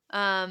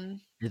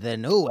 Um, The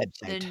new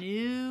the website.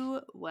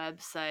 new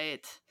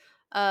website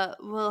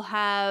will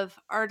have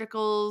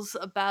articles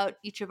about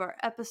each of our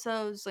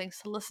episodes,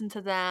 links to listen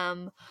to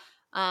them.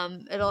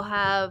 It'll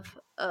have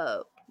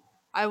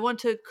I want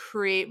to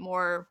create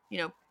more,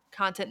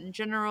 content in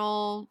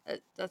general.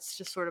 That's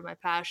just sort of my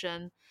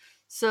passion.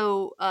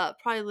 So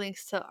probably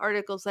links to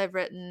articles I've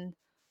written.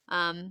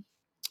 Um,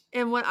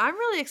 and what I'm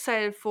really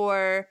excited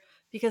for,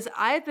 because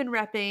I've been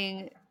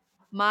repping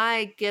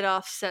my get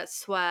off set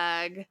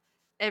swag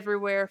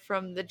everywhere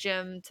from the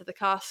gym to the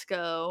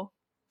Costco.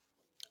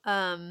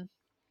 Um,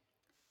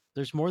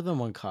 There's more than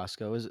one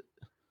Costco. Is it?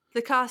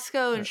 the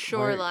Costco and Why?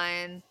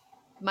 Shoreline,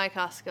 my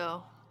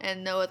Costco,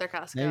 and no other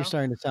Now you're Costco.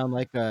 starting to sound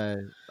like a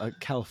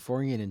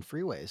Californian in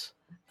freeways.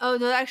 Oh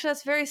no, actually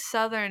that's very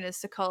southern is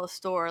to call a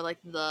store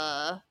like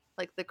the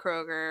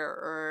Kroger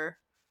or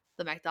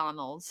the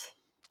McDonald's.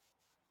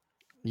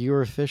 You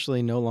are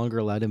officially no longer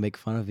allowed to make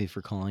fun of me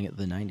for calling it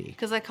the 90.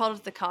 Cuz I called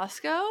it the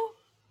Costco?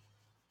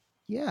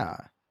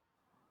 Yeah.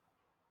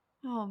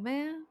 Oh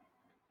man.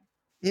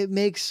 It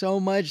makes so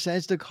much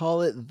sense to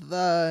call it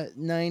the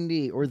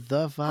 90 or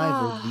the 5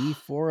 or the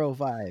Ah.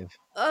 405.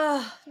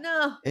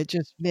 No. It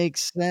just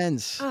makes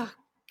sense. Oh,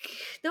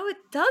 no it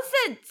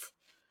doesn't.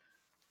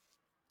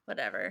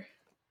 Whatever.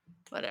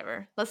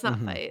 Whatever. Let's not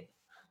Mhm. fight.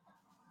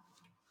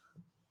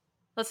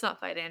 Let's not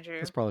fight, Andrew.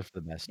 That's probably for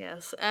the best.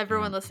 Yes, Yeah.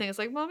 everyone listening is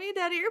like, "Mommy and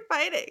Daddy, you're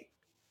fighting."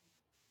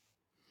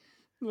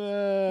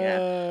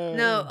 Yeah.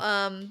 No,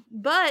 Uh,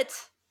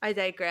 but I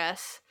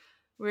digress.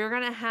 We're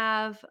going to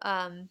have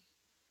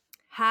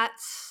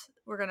hats,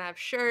 we're going to have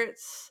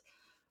shirts,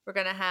 we're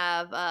going to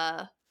have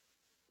uh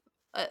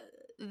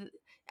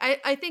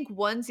I think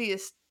onesie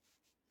is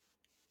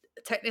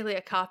technically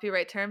a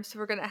copyright term, so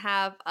we're going to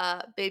have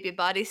baby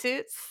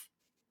bodysuits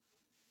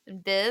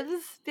and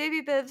bibs,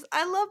 baby bibs.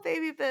 I love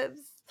baby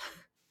bibs.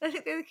 I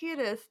think they're the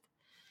cutest.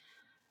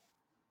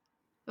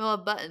 We'll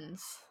have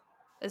buttons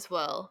as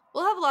well.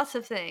 We'll have lots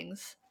of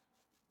things.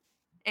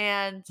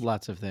 And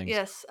lots of things.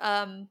 yes,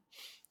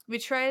 we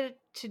try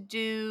to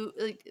do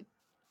like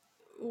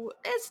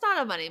it's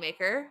not a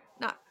moneymaker,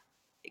 not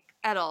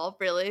at all,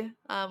 really.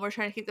 We're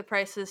trying to keep the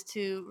prices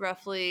to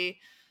roughly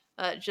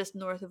just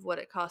north of what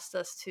it costs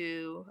us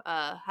to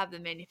have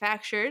them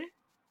manufactured.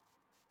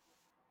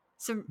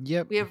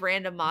 Yep. We have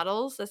random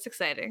models. That's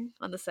exciting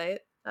on the site.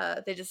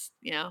 They just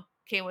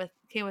came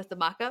with the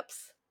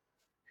mock-ups.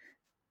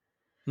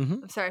 Hmm.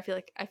 I'm sorry.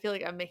 I feel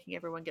like I'm making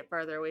everyone get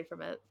farther away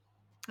from it.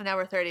 And now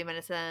we're 30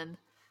 minutes in, and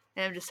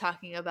I'm just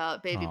talking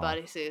about baby Oh,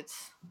 bodysuits.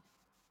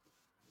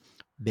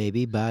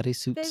 baby Baby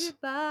bodysuits.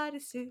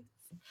 bodysuits.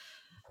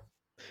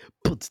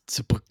 Uh,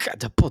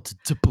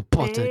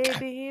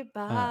 Baby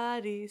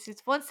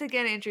bodysuits. Once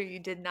again, Andrew, you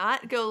did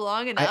not go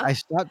long I enough.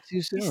 stopped too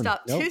You soon.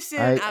 stopped too Nope.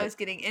 soon. I was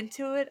getting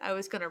into it. I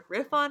was gonna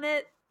riff on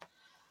it.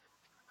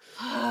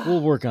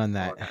 We'll work on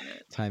We'll that work on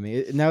it.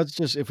 timing. Now it's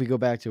just if we go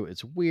back to it,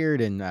 it's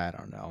weird and I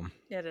don't know.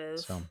 It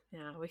is. So,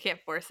 Yeah, we can't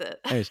force it.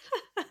 anyways,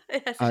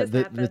 It has to just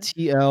the happen.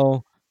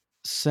 TL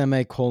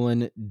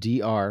semicolon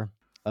dr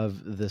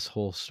of this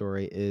whole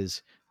story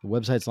is the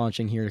website's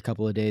launching here in a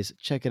couple of days.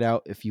 Check it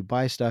out. If you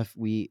buy stuff,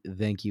 we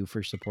thank you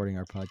for supporting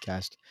our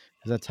podcast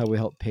because that's how we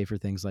help pay for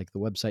things like the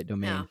website Yeah.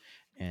 domain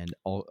and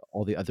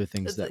all the other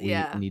things that we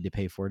Yeah. need to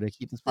pay for to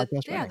keep this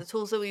podcast The running.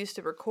 tools that we used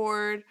to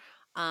record.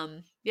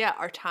 Yeah,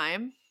 our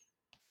time.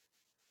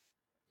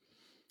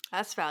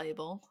 That's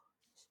valuable.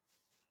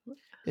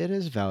 It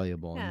is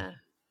valuable, and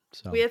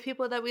Yeah. We so have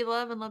people that we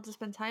love and love to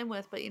spend time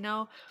with, but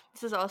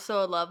this is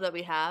also a love that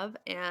we have,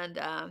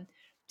 and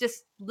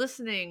just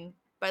listening.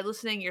 By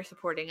listening, you're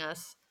supporting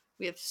us.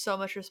 We have so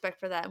much respect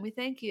for that, and we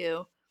thank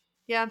you.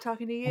 Yeah, I'm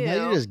talking to well, now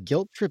you're you. just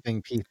guilt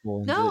tripping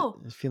people into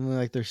No, feeling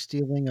like they're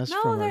stealing us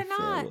from no, our they're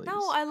not.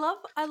 No, families.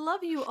 I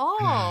love you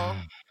all.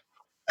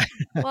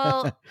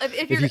 Well,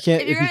 If you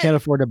can't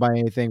afford to buy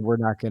anything, no, we're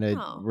not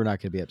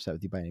gonna be upset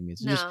with you by any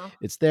means. Just no,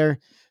 it's there.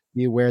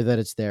 Be aware that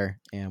it's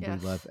there, and we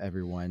love yes,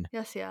 everyone.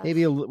 yes, yes.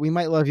 Maybe we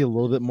might love you a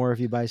little bit more if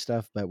you buy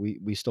stuff, but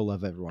we still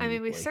love I everyone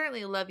mean, we equally.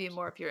 certainly love you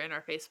more if you're in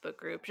our Facebook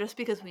group, just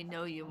because we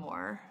know you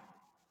more.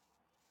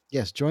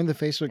 Yes, join the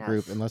Facebook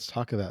group and Yes, let's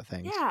talk about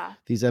things. yeah,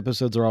 These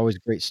episodes are always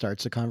great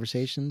starts to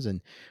conversations,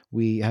 and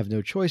we have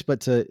no choice but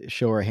to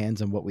show our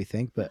hands on what we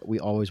think, but we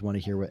always want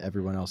to hear what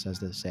everyone else has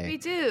to say we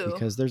do.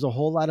 because there's a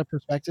whole lot of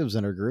perspectives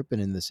in our group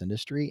and in this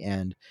industry,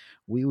 and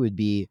we would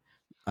be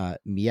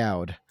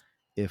meowed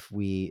if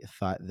we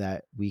thought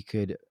that we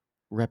could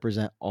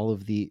represent all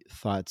of the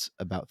thoughts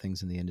about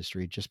things in the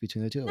industry just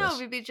between the two of No, us.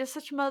 we'd be just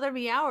such mother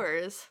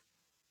meowers.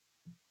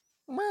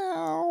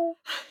 Meow.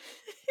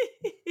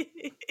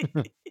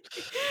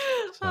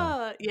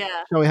 So.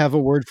 Yeah. Shall we have a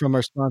word from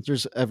our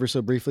sponsors ever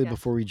so briefly Yes.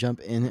 before we jump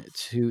Yes.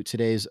 into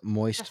today's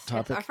moist Yes. Yes.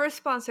 Our topic? first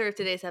sponsor of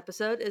today's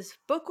episode is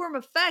Bookworm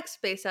Effects,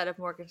 based out of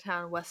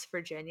Morgantown, West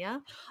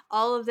Virginia.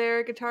 All of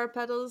their guitar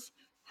pedals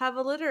have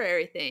a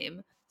literary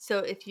theme. So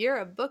if you're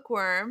a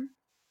bookworm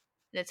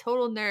and a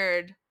total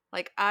nerd,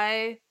 like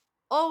I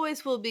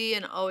always will be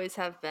and always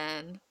have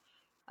been,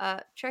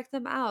 check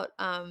them out.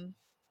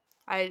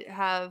 I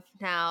have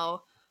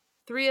now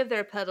 3 of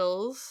their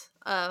pedals.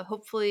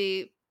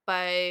 Hopefully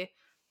by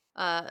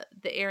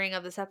the airing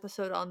of this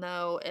episode, I'll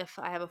know if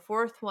I have a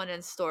 4th one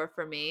in store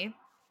for me.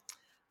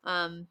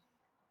 Um,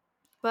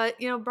 but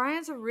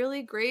Brian's a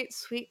really great,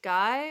 sweet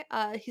guy.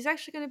 He's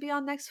actually going to be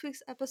on next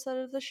week's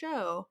episode of the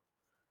show.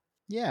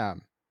 Yeah,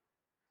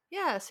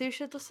 Yeah, so you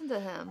should listen to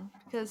him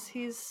because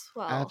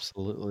well,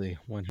 absolutely.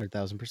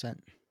 100,000%.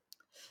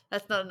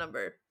 that's not a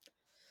number.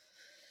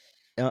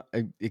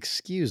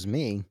 Excuse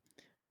me.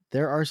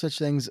 There are such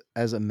things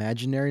as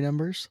imaginary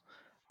numbers.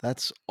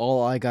 That's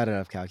all I got out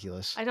of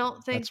calculus. I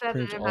don't think That's that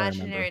pretty an much all I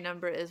remember. imaginary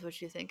number is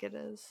what you think it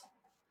is.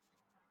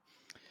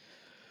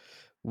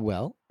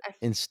 Well, I,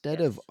 instead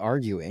of yes.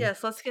 arguing,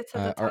 Yes, let's get to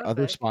the our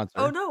other topic. Oh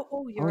sponsor, no!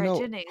 Oh, you're oh right, no,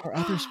 Jennings. our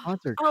other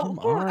sponsor, come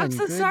Oh, I'm on,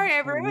 so good sorry. I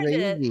ruined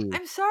it. gravy.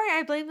 I'm sorry.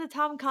 I blame the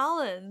Tom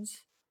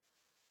Collins.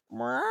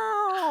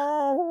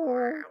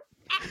 Meow.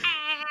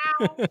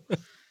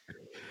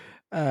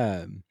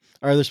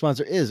 Our other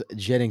sponsor is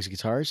Jennings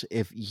Guitars.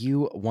 If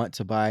you want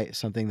to buy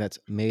something that's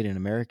made in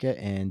America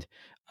and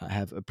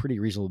have a pretty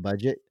reasonable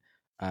budget,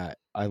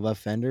 I love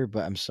Fender,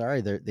 but I'm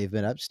sorry they've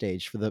been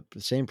upstaged for the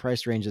same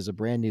price range as a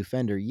brand new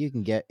Fender. You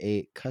can get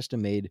a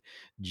custom made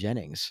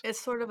Jennings It's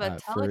sort of a for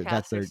that's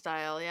Telecaster their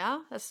style, yeah?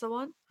 That's the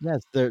one? yeah,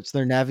 it's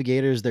their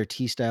Navigators, their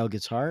T style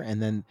guitar,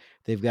 and then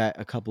they've got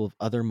a couple of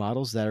other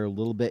models that are a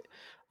little bit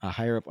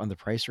higher up on the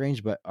price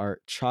range, but are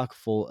chock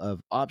full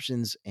of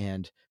options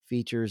and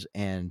features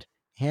and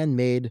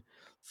handmade.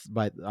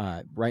 By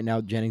right now,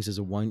 Jennings is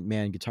a one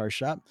man guitar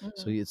shop,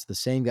 so Mhm. it's the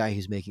same guy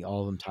who's making all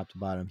of them top to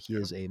bottom. He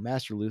is a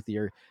master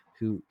luthier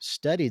who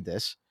studied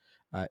this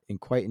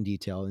in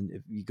detail. And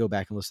if you go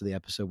back and listen to the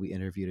episode, we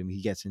interviewed him.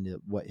 He gets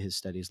into what his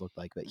studies look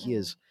like, but he Mhm.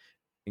 is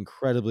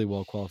incredibly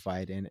well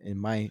qualified. And in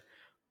my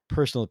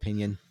personal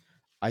opinion,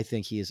 I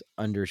think he is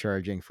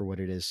undercharging for what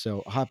it is.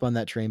 So hop on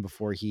that train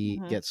before he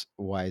Mhm. gets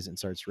wise and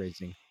starts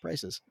raising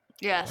prices.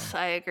 So Yes,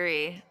 I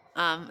agree.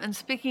 And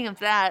speaking of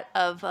that,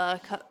 of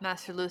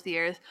Master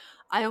Luthiers,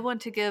 I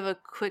want to give a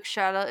quick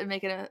shout out and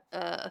make an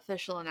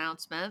official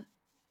announcement.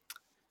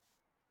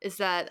 Is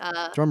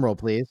that drum roll,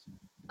 please.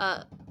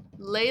 uh,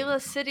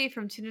 Layla City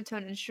from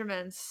Tunatone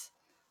Instruments?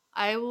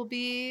 I will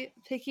be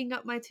picking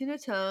up my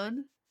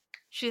Tunatone.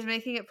 She's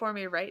making it for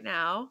me right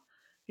now.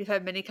 We've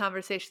had many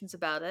conversations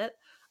about it.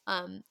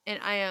 And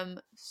I am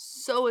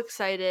so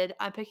excited.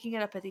 I'm picking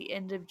it up at the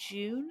end of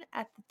June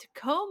at the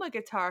Tacoma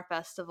Guitar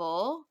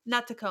Festival.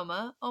 Not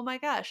Tacoma. Oh my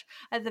gosh,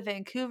 at the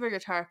Vancouver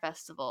Guitar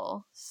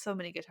Festival. So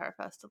many guitar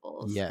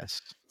festivals.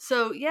 Yes,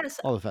 So yes,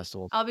 all the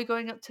festivals. I'll be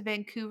going up to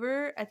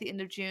Vancouver at the end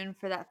of June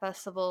for that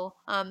festival.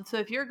 So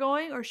if you're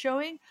going or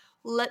showing,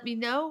 let me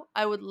know.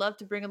 I would love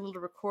to bring a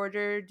little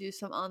recorder, do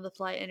some on the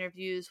fly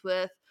interviews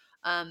with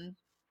um,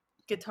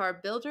 guitar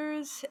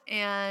builders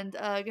and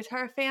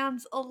guitar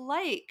fans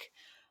alike.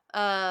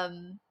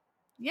 Um,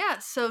 yeah,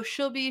 so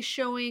she'll be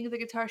showing the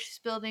guitar she's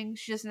building.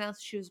 She just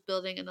announced she was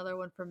building another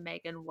one for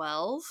Megan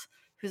Wells,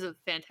 who's a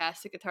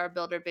fantastic guitar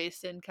builder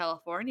based in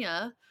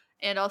California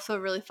and also a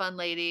really fun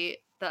lady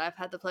that I've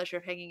had the pleasure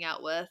of hanging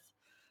out with.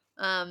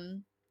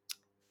 Um,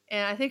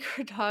 and I think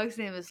her dog's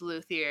name is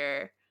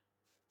Luthier,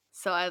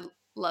 so I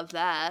love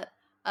that.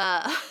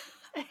 Uh,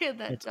 and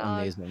that That's dog,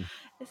 amazing.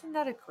 isn't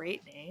that a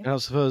great name? I don't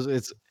suppose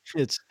its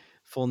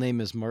full name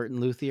is Martin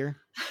Luthier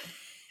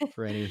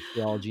for any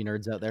theology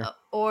nerds out there.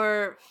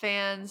 Or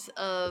fans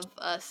of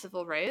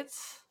civil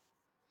rights.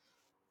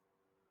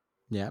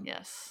 Yeah.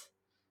 Yes.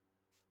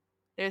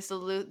 There is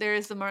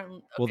the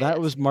Martin. Well, Okay, that that's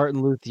was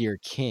Martin Luther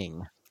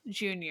King,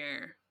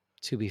 Junior.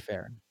 to be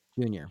fair.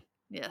 Junior.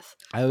 Yes.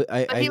 I I But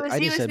I, I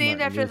he just was said named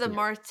Martin after the Luther.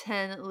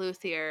 Martin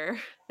Luther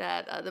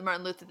that the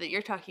Martin Luther that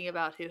you're talking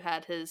about, who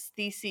had his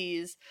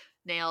theses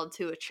nailed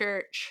to a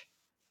church.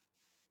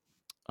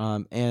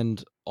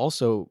 And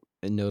also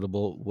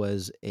notable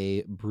was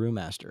a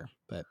brewmaster.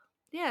 But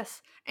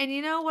Yes, and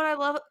you know what I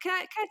love? Can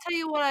I tell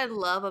you what I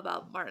love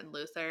about Martin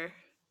Luther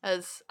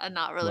as a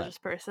not what? religious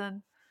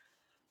person?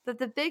 That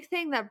the big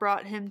thing that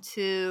brought him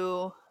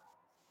to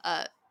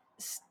uh,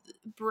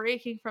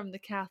 breaking from the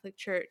Catholic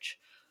Church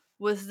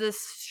was this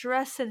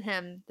stress in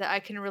him that I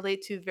can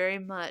relate to very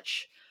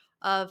much.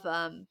 Of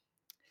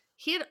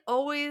he had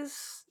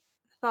always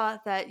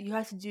thought that you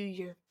have to do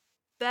your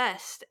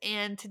best,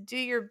 and to do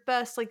your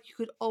best, like you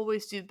could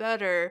always do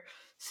better.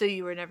 So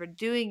you were never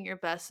doing your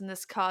best, and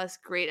this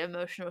caused great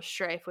emotional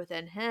strife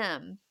within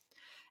him.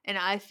 And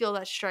I feel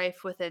that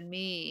strife within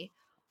me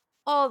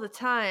all the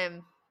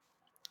time.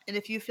 And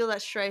if you feel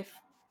that strife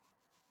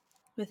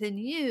within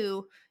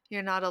you,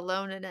 you're not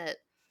alone in it.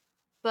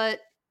 But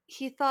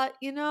he thought,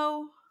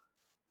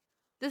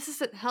 this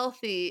isn't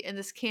healthy and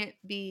this can't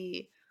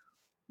be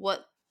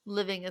what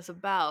living is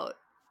about.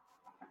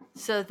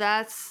 So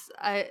that's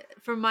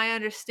from my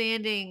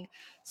understanding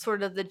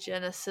sort of the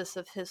genesis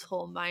of his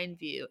whole mind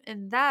view.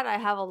 And that I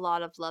have a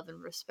lot of love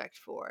and respect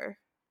for.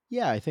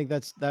 Yeah, I think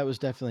that was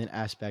definitely an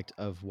aspect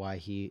of why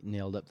he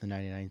nailed up the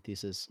 99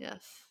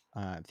 Yes.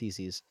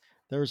 theses.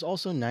 There was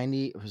also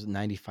 90 it was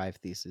 95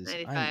 theses.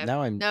 95.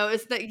 I'm No,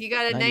 it's not, you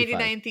got a 95.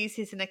 99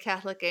 theses and a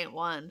Catholic ain't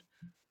one.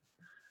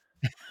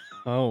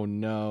 Oh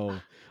no.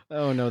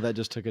 Oh no, that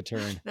just took a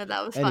turn. No,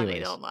 that was funny,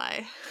 Anyways, don't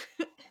lie.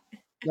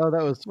 no,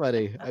 that was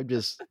funny. I'm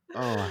just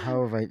how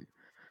have I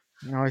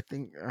no, I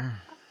think It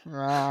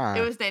ah.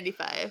 was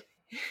 95.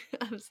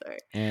 I'm sorry.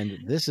 And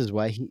this is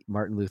why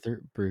Martin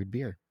Luther brewed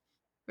beer.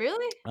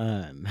 Really?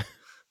 Um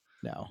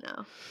no.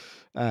 No.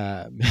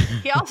 Um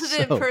He also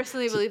didn't so,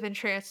 personally so believe in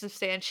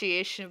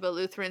transubstantiation, but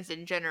Lutherans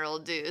in general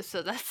do,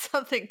 so that's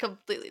something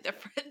completely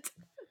different.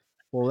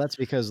 well, that's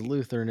because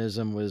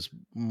Lutheranism was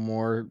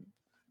more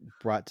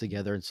brought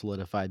together and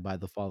solidified by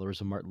the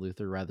followers of Martin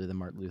Luther rather than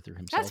Martin Luther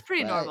That's himself.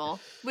 pretty But normal.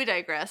 We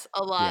digress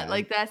a lot. yeah,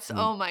 Like that's and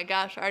oh my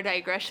gosh, our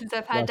digressions.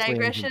 I've had Wesleyans and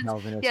digressions.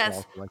 Calvinists are Yes,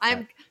 also like that.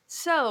 I'm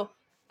so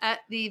at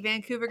the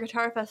Vancouver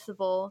Guitar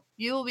Festival,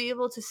 you will be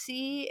able to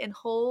see and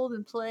hold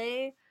and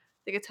play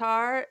the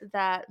guitar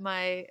that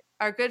my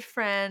our good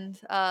friend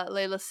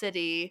Layla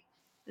City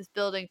is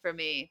building for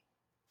me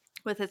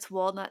with its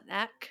walnut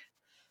neck.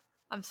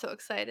 I'm so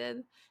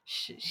excited.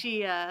 She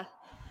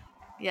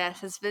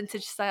yes, his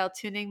vintage style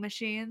tuning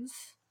machines,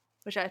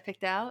 which I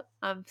picked out.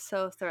 I'm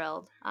so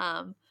thrilled.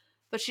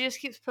 But she just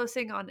keeps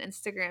posting on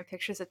Instagram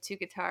pictures of two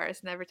guitars,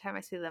 and every time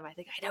I see them, I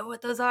think I know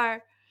what those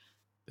are.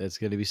 That's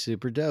gonna be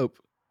super dope.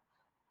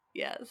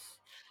 Yes,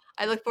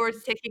 I look forward to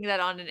taking that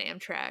on an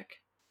Amtrak.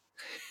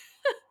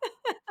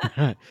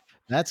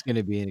 That's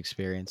gonna be an It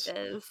experience.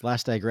 is.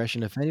 Last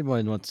digression, if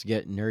anyone wants to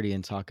get nerdy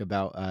and talk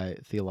about,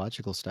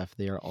 theological stuff,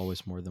 they are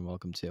always more than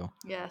welcome to, as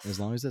Yes.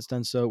 long as it's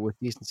done so with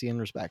decency and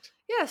respect.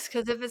 Yes,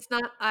 because if it's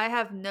not, I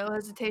have no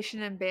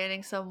hesitation in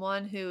banning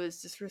someone who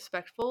is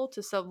disrespectful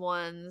to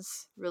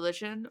someone's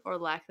religion or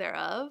lack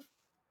thereof,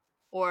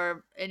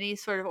 or any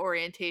sort of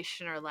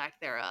orientation or lack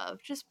thereof.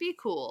 Just be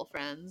cool,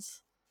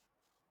 friends.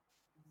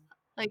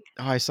 Like,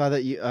 Oh, I saw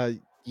that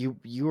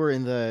you were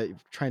in the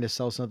trying to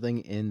sell something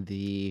in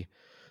the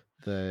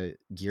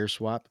gear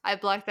swap I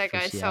blocked that for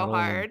guy so Seattle,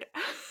 and then hard.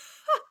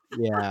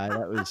 yeah,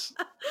 that was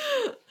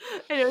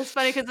And it was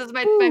funny because it was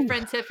my woo.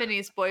 friend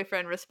Tiffany's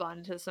boyfriend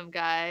responded to some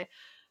guy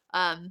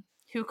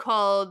who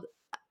called.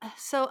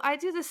 So I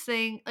do this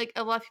thing, like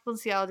a lot of people in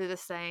Seattle do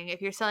this thing.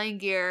 If you're selling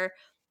gear,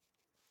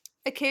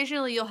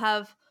 occasionally you'll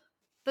have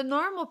the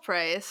normal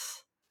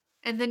price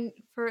and then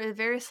for a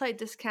very slight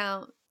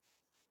discount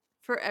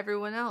for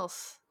everyone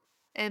else.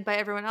 And by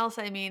everyone else,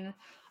 I mean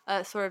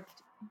sort of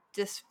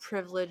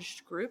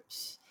disprivileged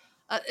groups.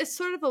 It's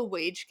sort of a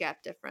wage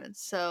gap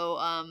difference. So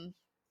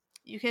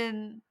you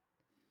can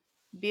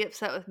be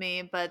upset with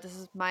me, but this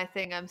is my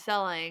thing I'm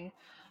selling.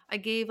 I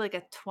gave like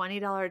a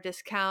 $20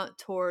 discount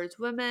towards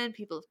women,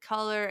 people of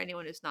color,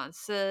 anyone who's non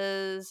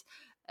cis,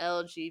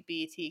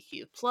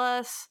 LGBTQ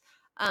plus,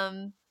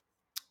 um,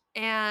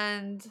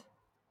 and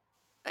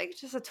like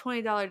just a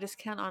 $20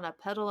 discount on a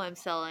pedal I'm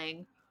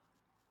selling.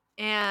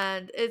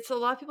 And it's a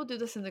lot of people do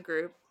this in the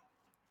group.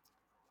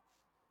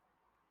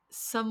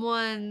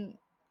 Someone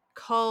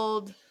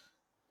called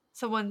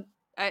someone,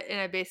 and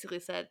I basically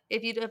said,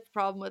 if you have a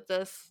problem with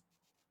this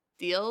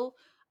deal,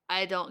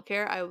 I don't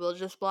care. I will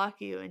just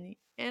block you.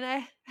 And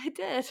I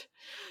did.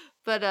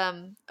 But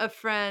a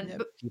friend, Yeah,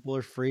 but people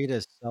are free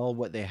to sell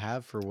what they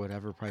have for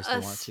whatever price they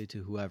want es-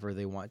 to whoever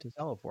they want to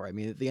sell it for. I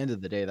mean, at the end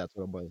of the day, that's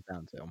what it boils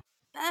down to.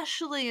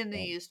 especially in the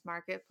So, used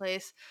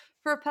marketplace,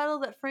 for a pedal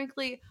that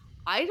frankly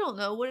I don't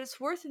know what it's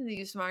worth in the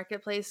used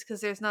marketplace because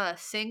there's not a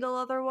single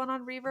other one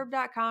on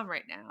reverb.com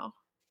right now.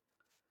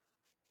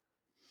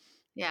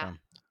 Yeah. so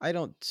I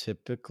don't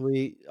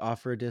typically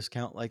offer a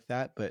discount like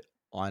that, but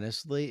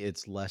honestly,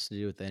 it's less to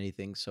do with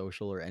anything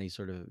social or any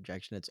sort of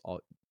objection. It's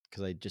all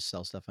because I just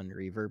sell stuff on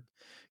Reverb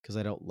because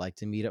I don't like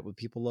to meet up with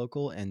people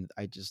local, and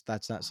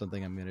that's not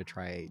something I'm going to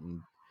try and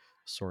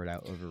sort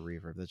out over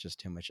Reverb. That's just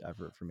too much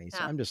effort for me. So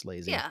Yeah. I'm just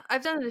lazy. Yeah,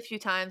 I've done it a few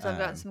times. I've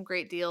gotten Um, some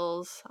great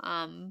deals.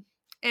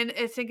 And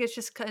I think it's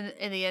just kind of,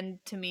 in the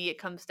end, to me, it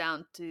comes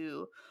down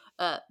to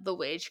the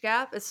wage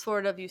gap. It's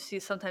sort of, you see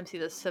sometimes see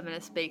those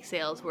feminist bake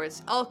sales where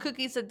it's all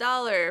cookies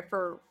 $1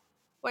 for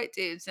white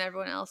dudes and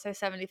everyone else say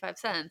 75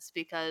 cents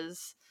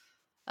because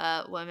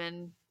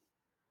women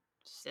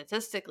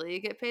statistically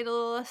get paid a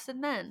little less than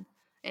men,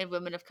 and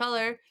women of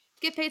color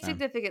get paid um,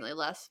 significantly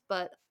less.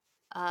 But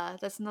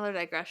that's another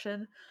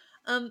digression.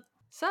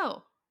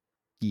 So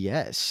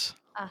yes,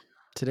 uh,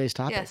 today's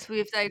yes,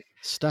 topic,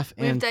 stuff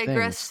we've and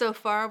digressed things. so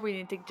far. We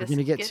need to We're going just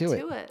to get get to it.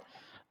 to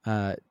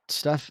it.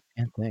 Stuff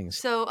and things.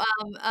 So,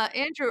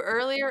 Andrew,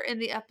 earlier in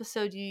the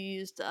episode, you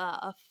used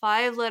a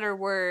five-letter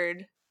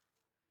word,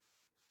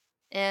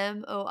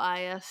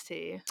 MOIST.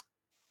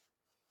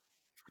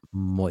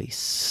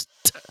 Moist.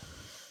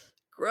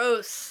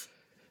 Gross.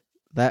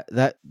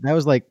 That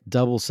was like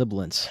double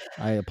sibilance.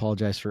 I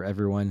apologize for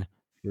everyone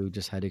who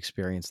just had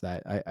experienced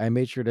that. I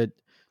made sure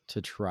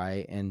to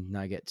try and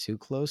not get too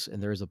close,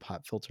 and there is a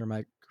pop filter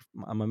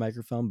on my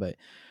microphone, but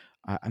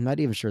I'm not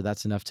even sure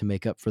that's enough to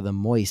make up for the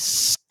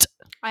moist.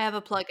 I have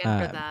a plugin for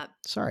Um, that.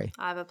 sorry,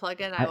 I have a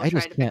plugin. I will I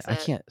try just to can't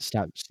fix it.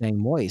 stop saying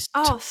moist.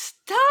 Oh,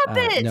 stop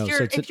it! No,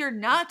 so If you're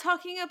not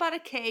talking about a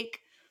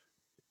cake,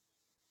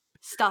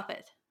 stop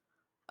it.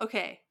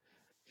 Okay.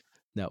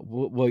 no,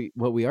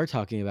 what we are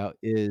talking about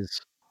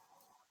is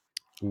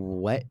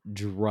wet,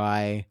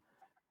 dry,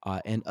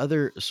 and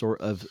other sort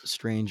of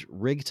strange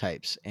rig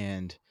types.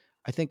 And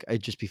I think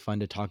it'd just be fun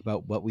to talk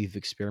about what we've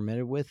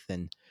experimented with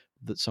and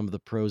some of the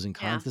pros and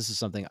Yeah. cons. This is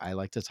something I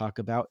like to talk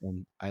about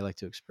and I like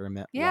to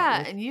experiment a lot Yeah,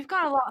 with. and you've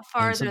gone a lot And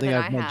farther something than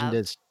I've I mentioned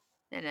have is,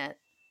 in it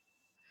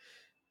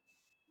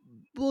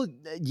well,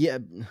 yeah,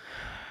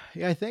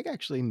 yeah, I think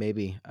actually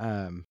maybe.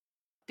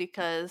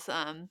 because so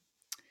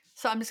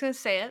I'm just going to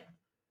say it,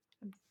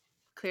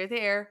 clear the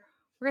air.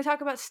 We're going to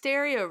talk about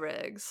stereo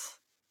rigs.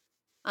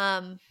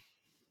 Um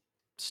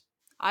s-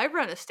 I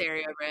run a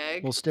stereo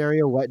rig. well,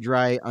 stereo, wet,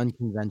 dry,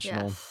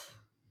 unconventional, Yes.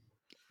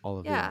 all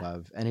of the Yeah.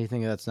 above.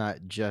 Anything that's not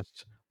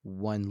just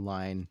one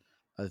line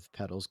of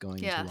pedals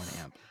going into one Yes.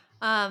 amp,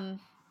 Um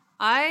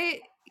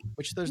I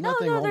which there's No,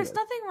 nothing no, wrong there's with.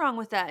 nothing wrong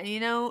with that. You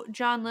know,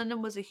 John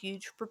Lennon was a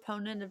huge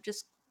proponent of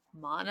just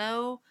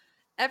mono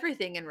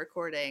everything in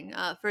recording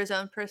for his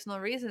own personal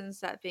reasons,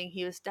 that being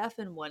he was deaf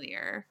in one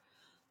ear.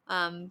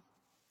 Um,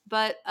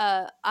 but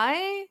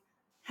I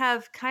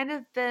have kind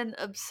of been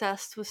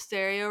obsessed with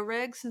stereo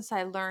rigs since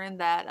I learned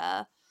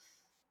that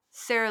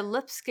Sarah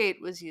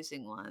Lipskate was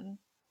using one.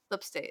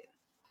 Lipstate.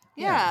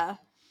 Yeah.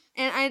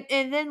 Yeah.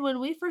 And then when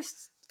we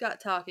first got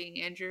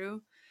talking,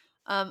 Andrew,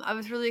 I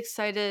was really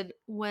excited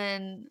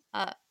when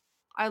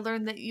I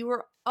learned that you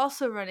were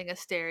also running a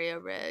stereo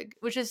rig,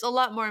 which is a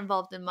lot more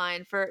involved than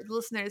mine. For the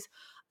listeners,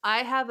 I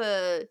have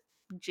a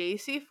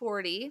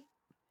JC40,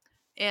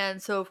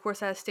 and so of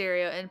course I have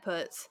stereo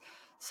inputs.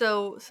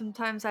 So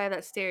sometimes I have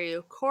that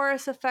stereo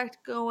chorus effect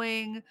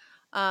going.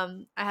 I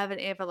have an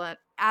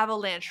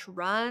avalanche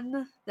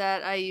run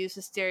that I use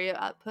the stereo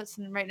outputs,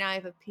 and right now I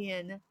have a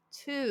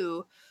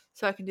PN2,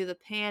 so I can do the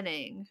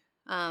panning.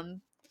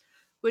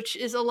 Which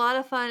is a lot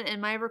of fun in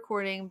my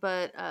recording,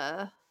 but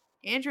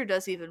Andrew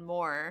does even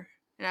more,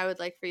 and I would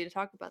like for you to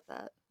talk about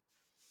that.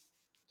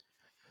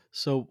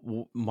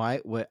 So my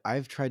what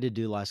I've tried to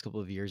do the last couple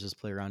of years is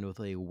play around with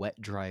a wet,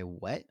 dry,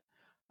 wet.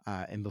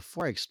 And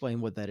before I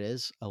explain what that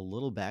is, a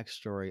little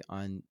backstory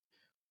on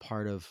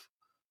part of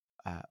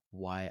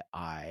why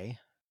I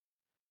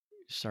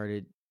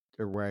started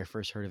or where I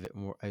first heard of it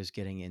and where I was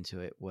getting into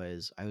it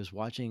was I was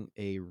watching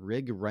a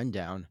rig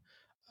rundown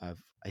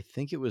of I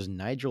think it was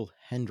Nigel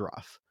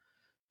Hendroff,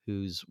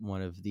 who's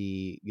one of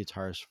the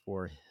guitarists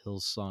for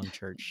Hillsong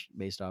Church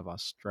based out of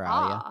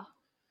Australia. Ah,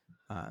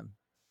 Um,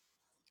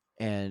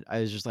 and I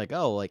was just like,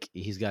 oh, like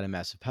he's got a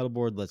massive pedal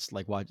board. Let's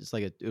like watch. It's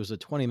like it was a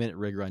 20-minute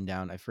rig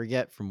rundown. I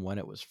forget from when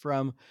it was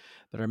from,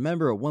 but I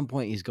remember at one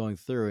point he's going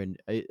through, and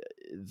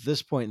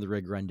this point in the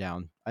rig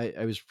rundown,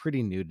 I was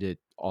pretty new to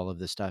all of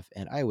this stuff,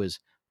 and I was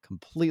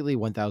completely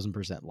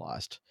 1000%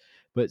 lost.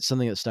 But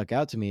something that stuck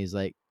out to me is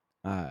like,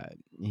 uh,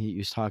 he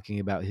was talking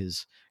about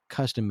his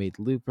custom made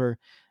looper.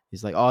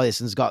 He's like, oh,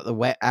 this one's got the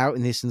wet out,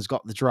 and this one's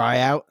got the dry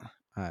out.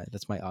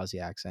 That's my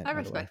Aussie accent, I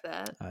by the way. respect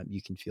that.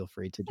 You can feel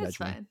free to It's judge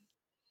me. fine.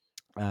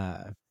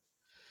 Uh,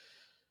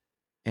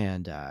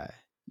 and I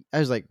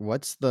was like,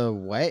 "What's the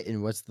wet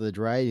and what's the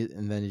dry?"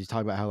 And then you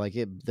talk about how like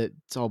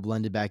it's all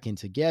blended back in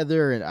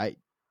together, and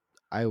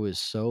I was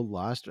so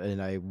lost,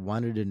 and I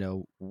wanted to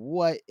know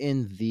what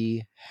in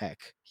the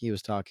heck he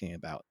was talking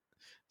about.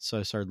 So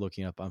I started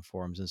looking up on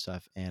forums and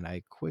stuff, and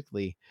I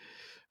quickly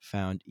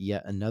found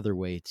yet another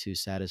way to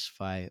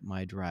satisfy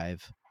my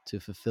drive to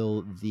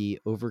fulfill the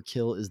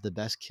overkill is the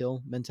best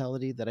kill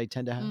mentality that I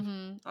tend to have,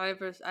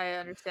 I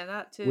understand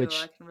that too.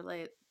 I which can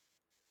relate.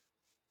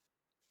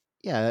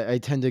 yeah, I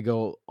tend to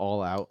go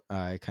all out.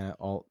 I kind of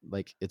all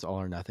like it's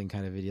all or nothing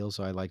kind of a deal.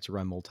 So I like to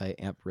run multi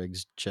amp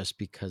rigs just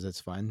because it's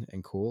fun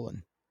and cool.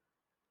 And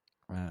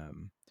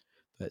um,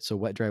 but so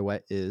wet dry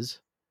wet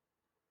is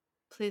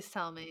Please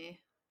tell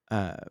me.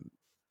 um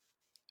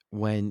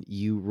when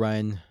you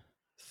run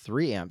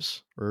 3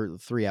 amps or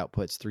 3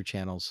 outputs, 3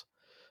 channels.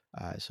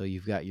 So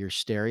you've got your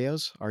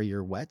stereos are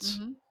your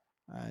wets, Mm-hmm.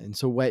 and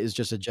so wet is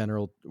just a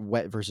general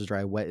wet versus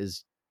dry. Wet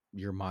is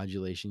your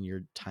modulation,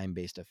 your time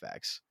based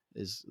effects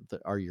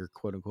are your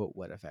quote unquote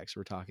wet effects.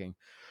 We're talking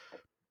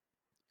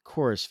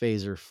chorus,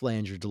 phaser,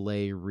 flanger,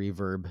 delay,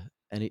 reverb,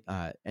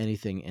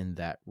 anything in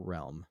that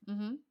realm.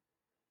 Mm-hmm.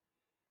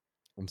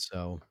 And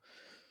so,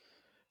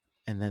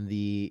 and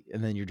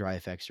then your dry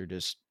effects are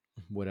just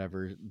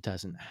whatever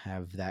doesn't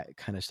have that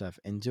kind of stuff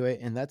into it,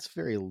 and that's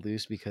very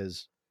loose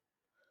because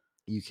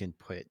you can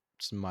put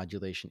some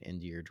modulation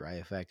into your dry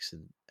effects.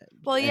 And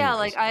Well, yeah,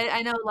 like anyways,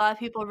 I know a lot of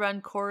people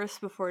run chorus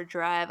before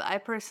drive. I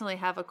personally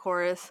have a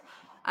chorus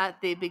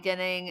at the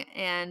beginning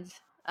and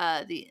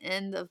the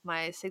end of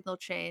my signal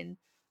chain,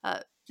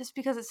 just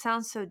because it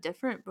sounds so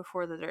different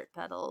before the dirt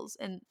pedals,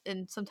 and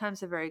in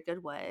sometimes a very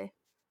good way.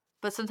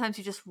 But sometimes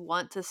you just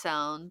want to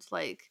sound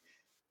like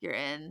you're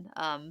in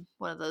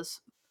one of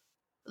those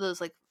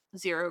like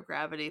zero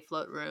gravity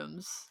float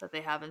rooms that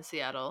they have in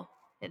Seattle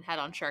and had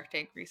on Shark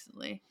Tank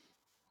recently.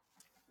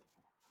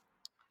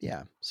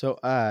 yeah. So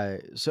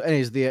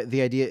anyways,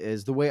 the idea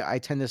is the way I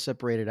tend to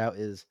separate it out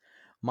is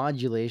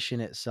modulation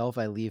itself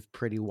I leave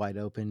pretty wide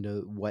open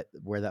to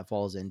where that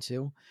falls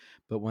into.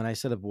 But when I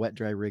set up wet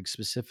dry rigs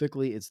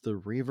specifically, it's the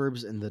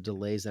reverbs and the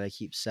delays that I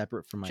keep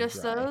separate from my Just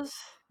dry. those?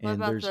 What And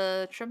about there's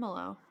the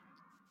tremolo?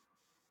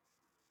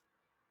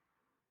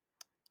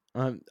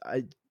 um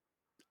I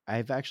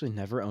I've actually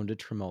never owned a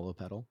tremolo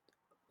pedal,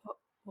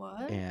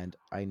 What? and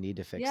I need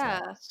to fix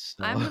that. Yeah.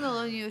 I'm So gonna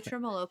loan you a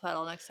tremolo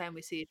pedal next time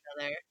we see each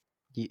other.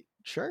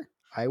 sure,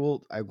 I'll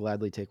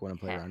gladly take one and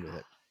play Yeah. around with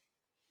it.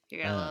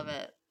 You're gonna love Um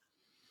it.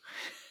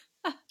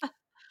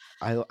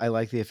 I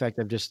like the effect.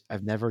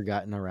 I've never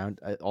gotten around.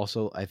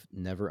 Also, I've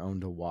never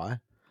owned a wah.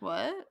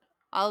 What?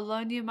 I'll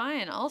loan you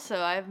mine. Also,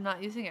 I'm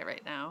not using it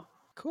right now.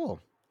 Cool.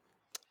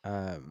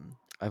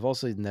 I've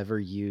also never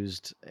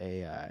used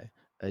a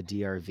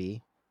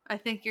DRV. I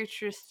think you're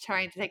just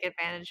trying to take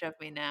advantage of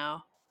me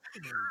now.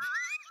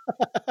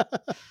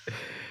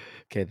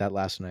 Okay, that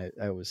last one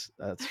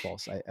that's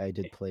false. I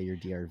did play your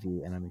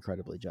DRV, and I'm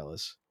incredibly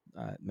jealous.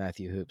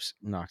 Matthew Hoops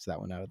knocked that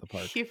one out of the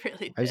park. You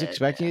really I was did,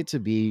 expecting yeah. it to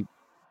be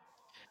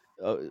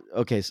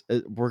okay.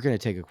 We're gonna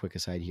take a quick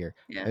aside here.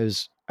 Yeah.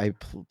 I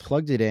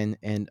plugged it in,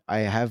 and I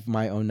have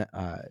my own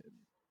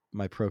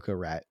my Proco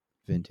Rat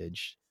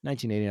vintage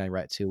 1989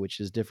 Rat 2, which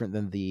is different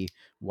than the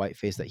white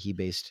face that he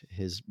based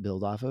his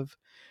build off of,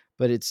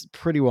 but it's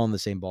pretty well in the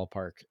same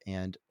ballpark.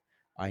 And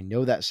I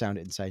know that sound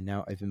inside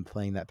now. I've been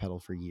playing that pedal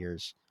for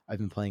years. I've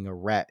been playing a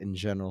Rat in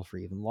general for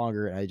even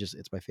longer, and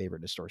it's my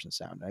favorite distortion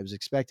sound. I was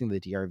expecting the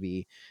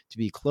DRV to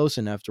be close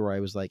enough to where I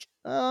was like,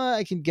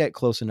 I can get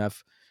close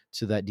enough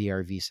to that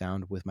DRV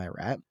sound with my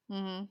Rat,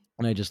 Mhm.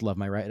 and I just love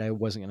my Rat. And I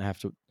wasn't gonna have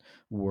to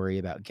worry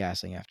about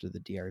gassing after the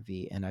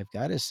DRV. And I've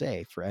got to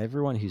say, for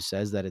everyone who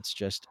says that it's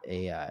just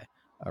a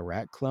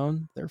Rat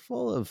clone, they're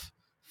full of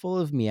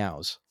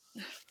meows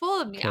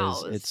Full of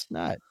because meows. it's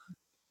not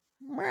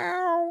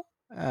meow.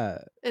 Uh,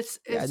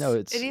 yeah, no,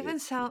 It even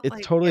sound it's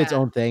like totally its yeah,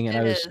 own thing, and it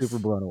I was super is.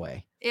 blown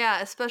away.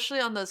 Yeah, especially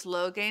on those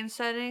low gain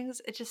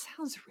settings, it just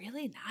sounds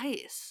really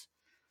nice.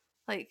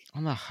 Like,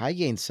 On the high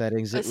gain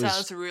settings, it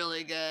sounds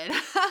really good.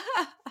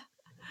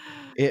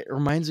 it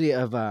reminds me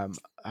of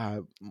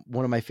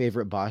one of my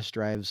favorite boss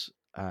drives.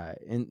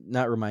 And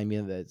not remind me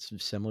that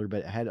it's similar, but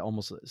it had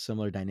almost a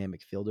similar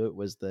dynamic feel to it.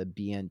 Was the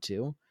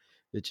BN2,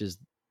 which is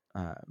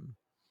um,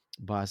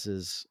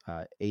 Boss's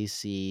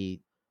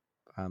AC.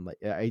 Like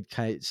it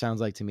kind of sounds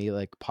like to me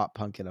like pop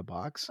punk in a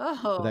box,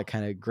 but that Oh.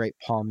 kind of great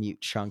palm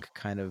mute chunk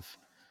kind of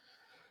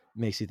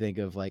makes you think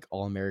of like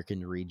All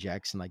American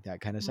Rejects and like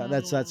that kind of sound.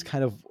 That's Mm.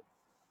 kind of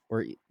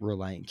or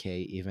Reliant K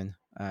even.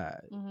 Uh,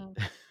 Mhm.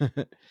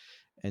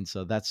 and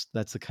so that's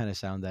the kind of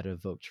sound that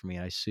evoked for me.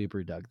 I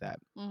super dug that.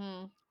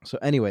 Mhm. So,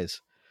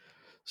 anyways,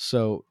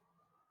 so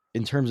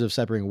in terms of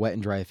separating wet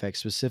and dry effects,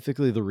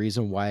 specifically the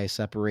reason why I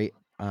separate,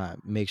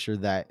 make sure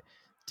that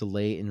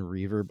delay and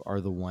reverb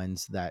are the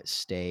ones that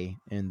stay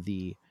in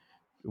the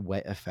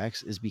wet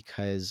effects is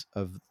because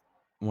of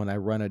when I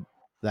run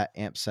that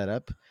amp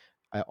setup,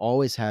 I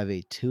always have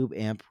a tube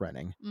amp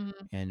running.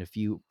 Mhm. And if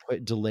you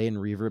put delay and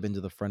reverb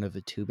into the front of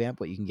a tube amp,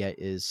 what you can get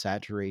is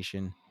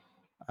saturation,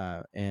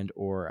 and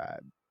or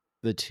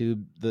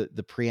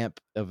the preamp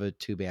of a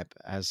tube amp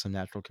has some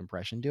natural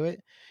compression to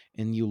it,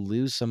 and you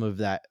lose some of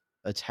that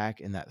attack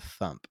and that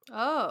thump.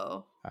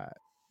 Oh. Uh,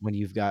 when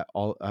you've got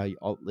all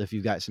if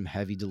you've got some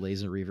heavy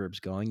delays and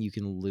reverbs going, you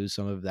can lose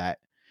some of that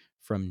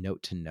from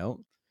note to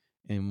note.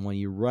 And when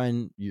you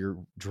run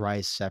your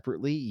drives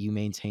separately, you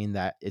maintain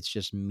that it's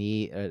just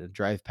me, a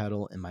drive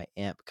pedal, and my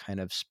amp kind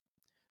of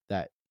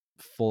that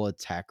full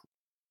attack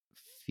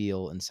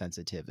feel and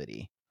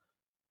sensitivity.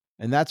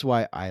 And that's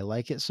why I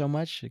like it so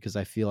much because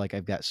I feel like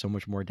I've got so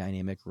much more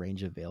dynamic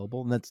range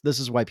available. And this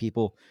is why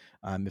people,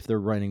 if they're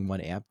running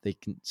one amp, they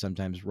can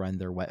sometimes run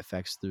their wet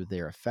effects through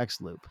their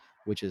effects loop,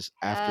 which is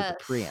after the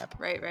Yes. preamp.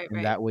 Right, right, And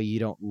right. that way you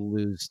don't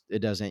lose, it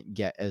doesn't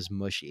get as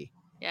mushy.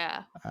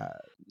 Yeah. Uh,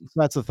 so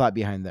that's the thought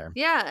behind there.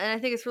 Yeah, and I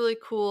think it's really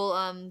cool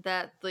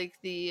that like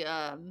the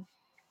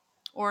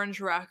orange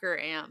rocker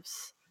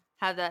amps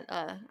have that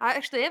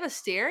actually they have a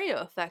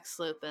stereo effects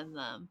loop in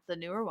them, the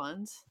newer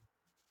ones.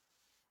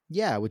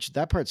 Yeah, which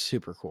that part's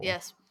super cool.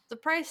 Yes. The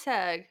price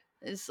tag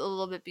is a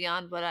little bit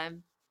beyond what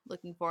I'm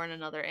looking for in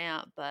another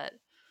amp, but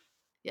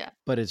yeah.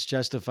 But it's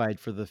justified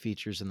for the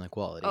features and the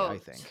quality, I Oh,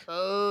 think.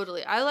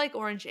 totally. I like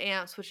orange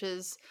amps, which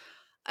is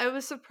I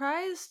was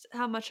surprised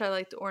how much I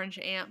liked orange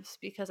amps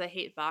because I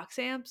hate Vox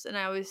amps and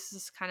I always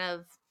just kind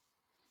of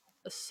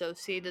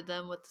associated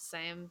them with the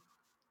same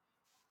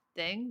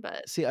thing,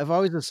 but See, I've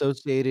always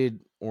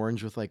associated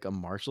orange with like a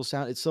Marshall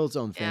sound. It's still its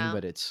own thing, yeah.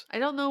 but it's I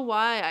don't know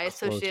why I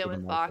associate close it to the with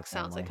Marshall Vox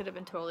sounds. I family. could have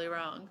been totally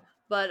wrong.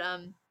 But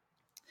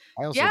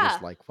I also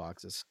just yeah, like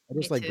Foxes. I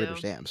me just like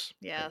British too. amps.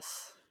 But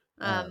Yes.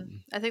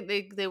 um I think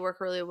they work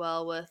really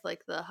well with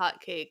like the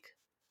hotcake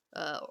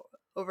uh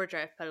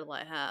overdrive pedal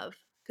I have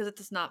because it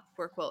does not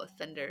work well with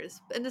Fenders.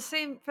 And the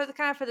same for the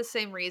kind of for the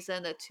same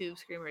reason that tube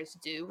screamers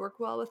do work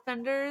well with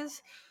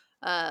Fenders.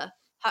 Uh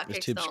those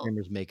hotcakes tube don't.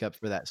 screamers make up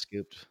for that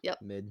scooped Yep.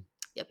 mid.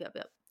 Yep.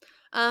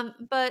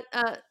 But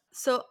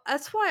so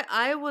that's why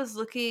I was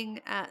looking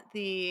at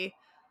the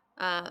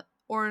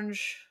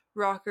orange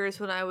rockers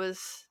when I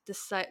was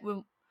decide.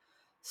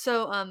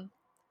 So,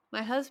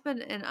 my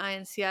husband and I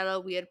in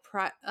Seattle, we had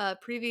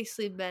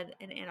previously been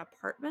in an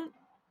apartment.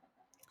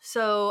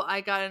 So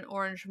I got an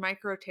orange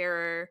micro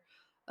terror,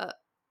 uh,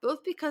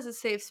 both because it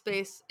saved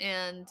space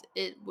and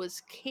it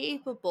was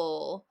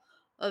capable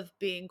of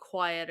being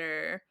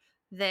quieter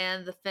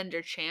than the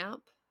Fender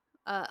Champ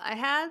I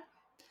had.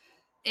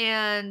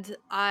 And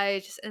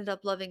I just ended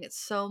up loving it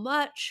so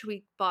much.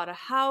 We bought a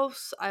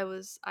house.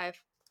 I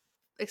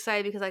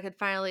excited because I could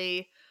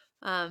finally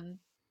um,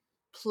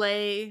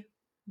 play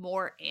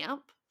more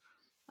amp.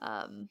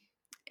 Um,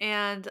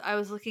 and I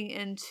was looking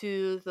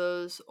into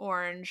those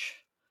orange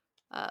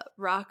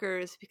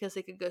rockers because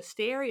they could go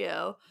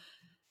stereo.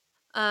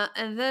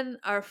 And then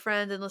our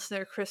friend and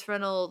listener Chris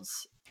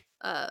Reynolds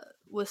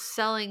was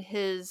selling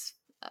his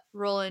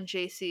Roland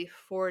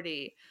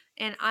JC40,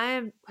 and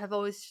have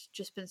always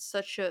just been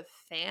such a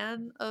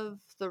fan of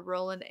the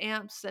Roland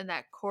amps and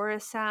that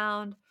chorus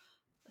sound.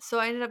 So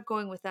I ended up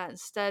going with that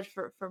instead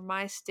for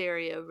my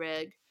stereo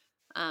rig.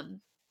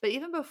 Um, but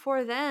even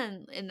before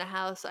then, in the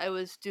house, I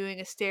was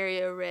doing a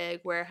stereo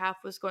rig where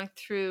half was going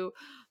through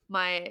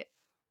my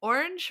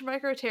orange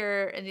Micro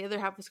Terror and the other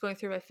half was going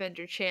through my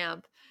Fender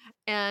Champ.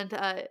 And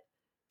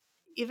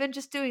even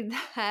just doing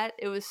that,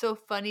 it was so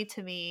funny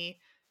to me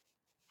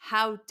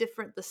how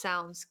different the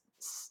sounds,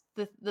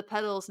 the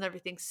pedals and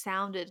everything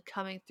sounded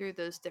coming through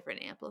those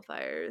different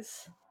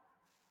amplifiers.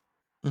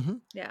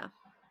 Mhm. Yeah.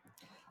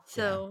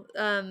 Yeah. So,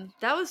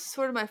 that was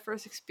sort of my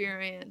first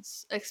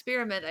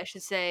experiment, I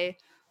should say,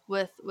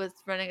 with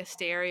running a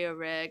stereo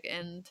rig,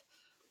 and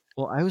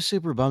Well, I was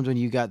super bummed when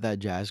you got that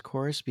jazz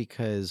chorus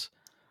because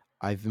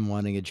I've been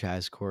wanting a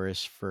jazz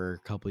chorus for a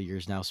couple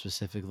years now,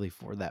 specifically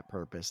for that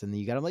purpose. And then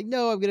you got, I'm like,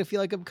 no, I'm gonna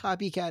feel like I'm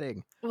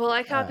copycatting. well,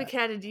 I Uh,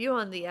 copycatted you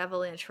on the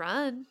Avalanche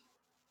Run.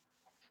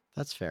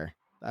 that's fair.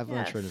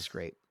 Avalanche Run is Yes.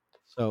 great.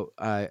 So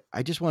I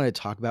just want to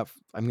talk about.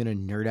 I'm gonna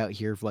nerd out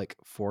here for like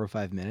 4 or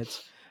 5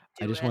 minutes.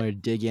 I Do just it. want to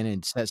dig in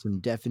and set some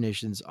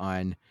definitions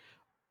on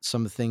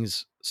some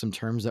things, some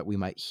terms that we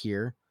might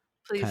hear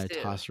kind Please of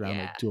do. tossed around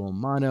Yeah. like dual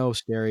mono,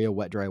 stereo,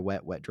 wet, dry,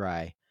 wet, wet,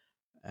 dry.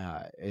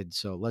 And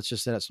so let's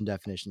just set up some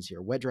definitions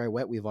here. Wet, dry,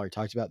 wet, we've already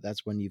talked about.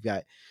 That's when you've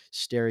got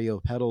stereo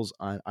pedals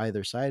on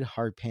either side,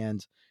 hard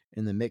pans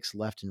in the mix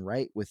left and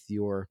right, with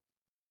your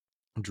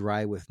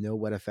dry with no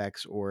wet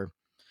effects, or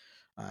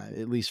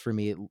at least for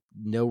me,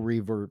 no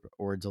reverb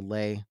or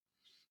delay,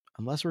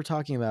 unless we're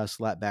talking about a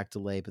slap back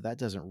delay, but that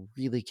doesn't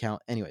really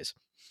count. Anyways,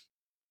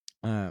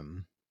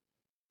 um,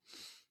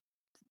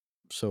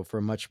 so for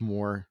a much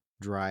more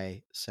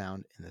dry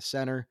sound in the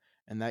center,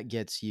 and that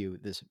gets you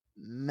this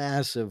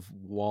massive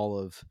wall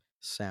of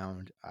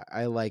sound.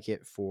 I like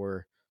it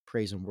for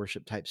praise and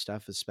worship type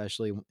stuff,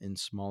 especially in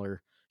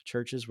smaller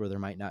churches where there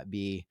might not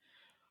be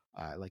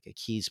like a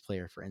keys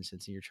player, for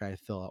instance, and you're trying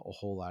to fill out a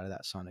whole lot of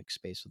that sonic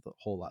space with a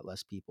whole lot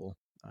less people.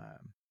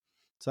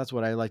 So that's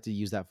what I like to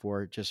use that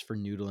for, just for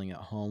noodling at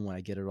home when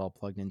I get it all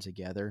plugged in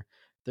together.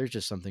 There's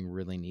just something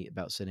really neat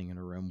about sitting in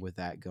a room with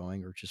that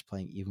going or just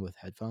playing even with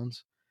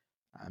headphones.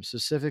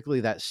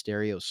 Specifically, that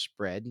stereo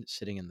spread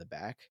sitting in the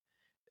back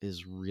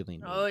is really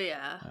Oh neat.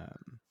 yeah.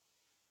 Um,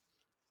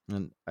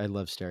 and I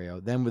love stereo.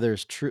 Then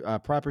there's true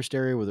proper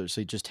stereo, where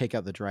so you just take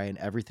out the dry and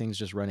everything's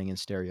just running in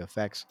stereo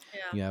effects.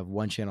 Yeah. You have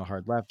one channel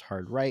hard left,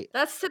 hard right,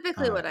 That's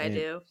typically uh, what I and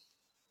do.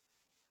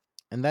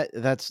 and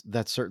that's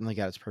certainly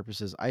got its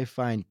purposes. I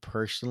find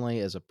personally,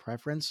 as a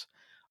preference,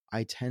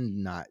 I tend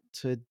not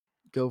to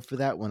go for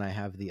that when I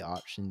have the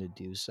option to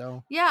do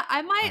so. Yeah, I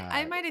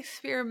Uh, might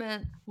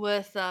experiment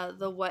with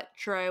the wet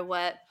dry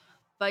wet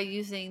by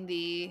using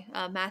the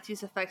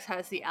Matthews Effects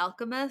has the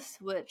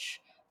Alchemist, which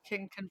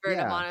can convert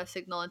a yeah, mono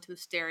signal into a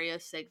stereo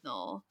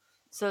signal.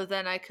 So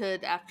then I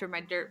could, after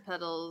my dirt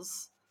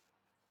pedals,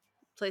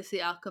 place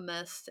the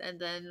Alchemist, and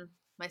then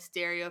my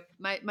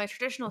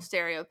traditional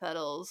stereo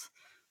pedals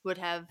would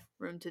have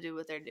room to do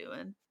what they're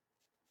doing.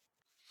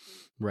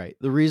 right.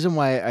 The reason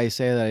why I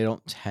say that I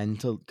don't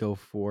tend to go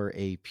for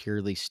a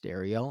purely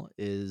stereo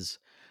is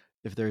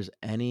if there's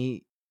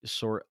any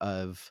sort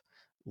of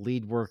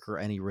lead work or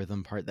any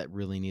rhythm part that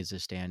really needs to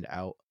stand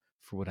out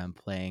for what I'm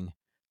playing,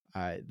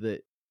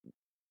 the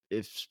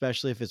if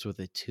especially if it's with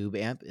a tube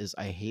amp, is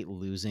I hate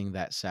losing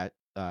that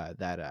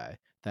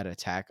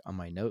attack on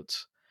my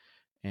notes.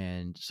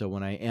 And so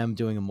when I am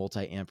doing a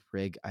multi-amp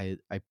rig, I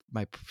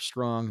my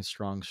strong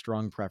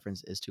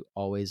preference is to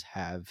always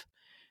have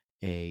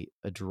a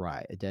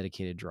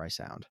dedicated dry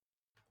sound.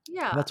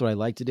 Yeah, That's what I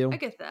like to I do.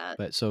 get that.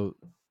 But so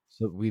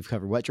we've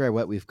covered wet, dry,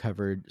 wet. We've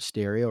covered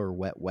stereo or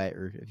wet, wet,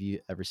 or if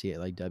you ever see it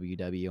like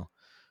WW,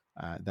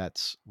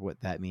 that's what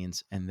that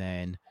means. And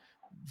then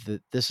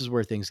this is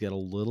where things get a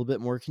little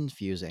bit more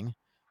confusing,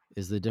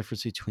 is the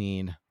difference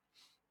between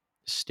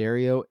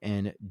stereo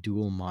and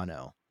dual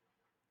mono.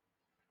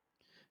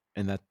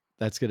 And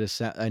that's gonna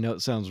sound. I know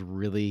it sounds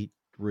really It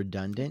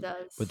redundant,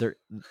 but does.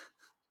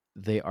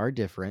 they are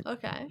different.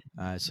 Okay.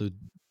 So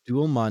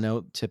dual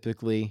mono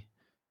typically,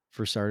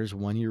 for starters,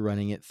 one you're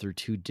running it through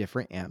two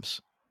different amps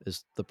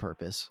is the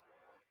purpose.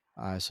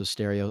 So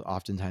stereo,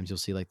 oftentimes you'll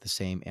see like the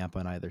same amp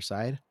on either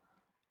side.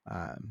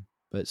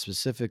 But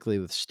specifically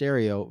with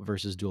stereo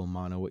versus dual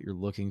mono, what you're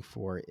looking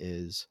for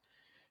is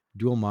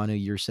dual mono.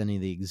 You're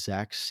sending the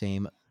exact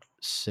same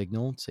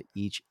signal to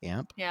each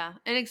amp. Yeah,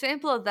 an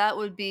example of that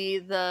would be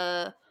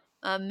the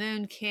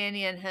Moon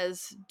Canyon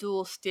has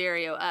dual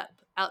stereo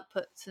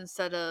outputs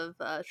instead of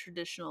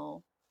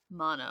traditional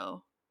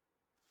mono,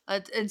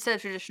 instead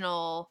of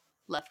traditional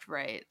left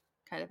right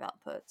kind of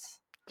outputs.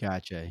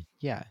 Gotcha.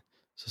 Yeah.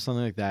 So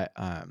something like that.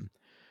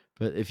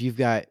 But if you've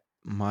got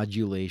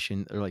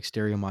modulation or like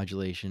stereo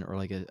modulation or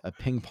like a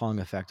ping pong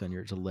effect on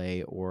your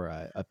delay or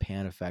a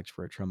pan effect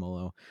for a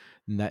tremolo,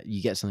 and that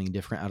you get something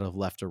different out of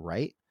left to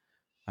right,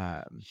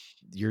 um,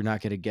 you're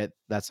not going to get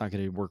that's not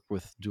going to work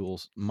with dual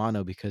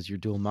mono because your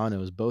dual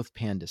mono is both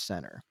pan to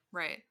center,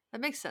 Right,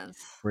 that makes sense.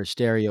 where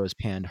stereo is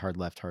panned hard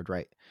left, hard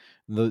right.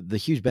 The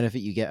huge benefit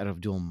you get out of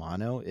dual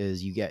mono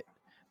is you get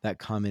that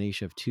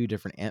combination of two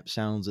different amp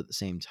sounds at the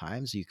same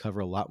time, so you cover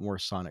a lot more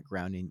sonic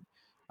grounding.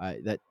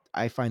 That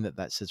I find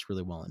that sits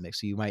really well in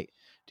mix. So you might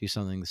do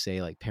something to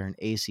say like pair an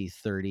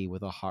AC30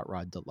 with a Hot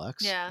Rod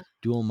Deluxe, Yeah,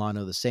 dual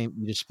mono the same.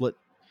 You just split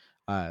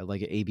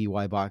like an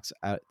ABY box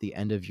at the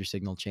end of your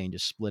signal chain,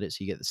 just split it so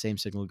you get the same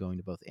signal going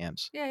to both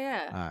amps. yeah,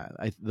 yeah,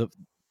 I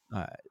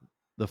uh,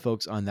 the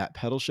folks on that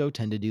pedal show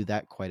tend to do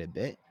that quite a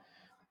bit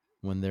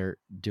when they're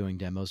doing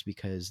demos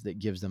because that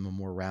gives them a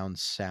more round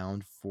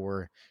sound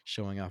for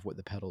showing off what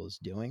the pedal is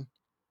doing.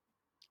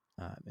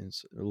 And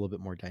it's a little bit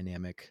more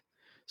dynamic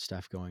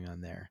stuff going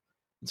on there.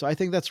 And so I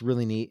think that's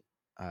really neat.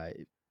 Uh,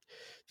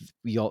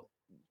 we all,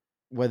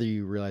 whether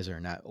you realize it or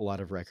not, a lot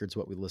of records,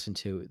 what we listen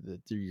to,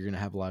 you're going to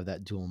have a lot of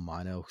that dual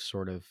mono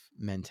sort of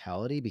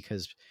mentality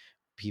because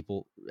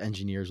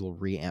engineers will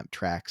reamp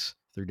tracks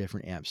through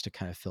different amps to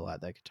kind of fill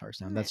out that guitar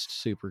sound. That's nice.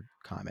 super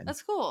common.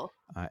 That's cool.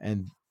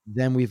 And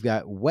then we've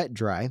got wet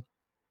dry,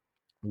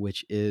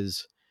 which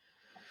is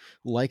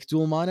like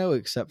dual mono,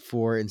 except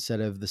for instead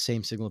of the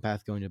same signal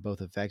path going to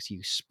both effects, you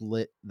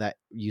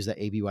use that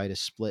ABY to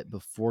split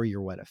before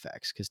your wet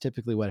effects. Because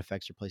typically wet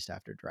effects are placed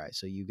after dry.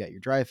 So you got your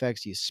dry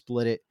effects, you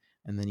split it,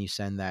 and then you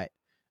send that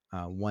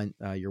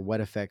your wet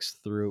effects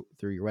through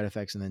your wet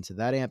effects and then to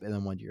that amp and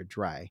then one to your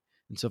dry.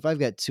 And so if I've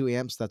got two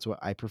amps, that's what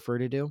I prefer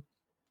to do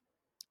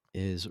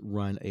is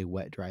run a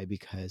wet dry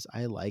because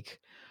I like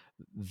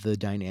the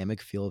dynamic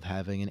feel of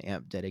having an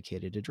amp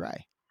dedicated to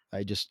dry.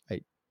 I just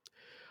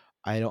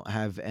I don't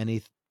have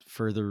any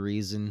further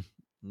reason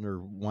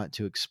or want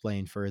to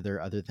explain further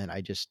other than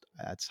I just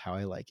that's how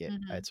I like it.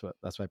 Hmm.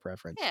 That's my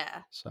preference.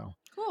 Yeah, So,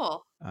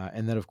 cool.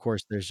 And then, of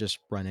course, there's just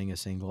running a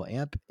single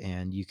amp,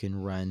 and you can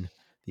run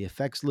the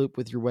effects loop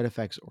with your wet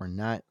effects or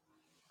not.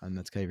 And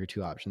that's kind of your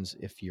two options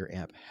if your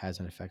amp has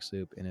an effects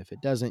loop. And if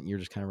it doesn't, you're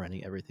just kind of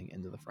running everything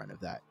into the front of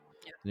that.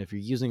 And if you're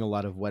using a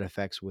lot of wet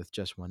effects with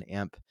just one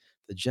amp,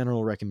 the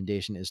general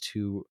recommendation is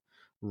to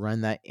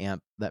run that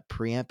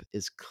preamp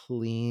as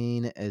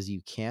clean as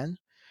you can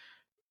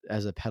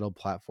as a pedal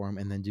platform,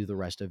 and then do the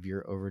rest of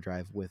your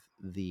overdrive with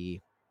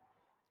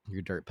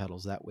your dirt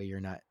pedals. That way, you're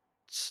not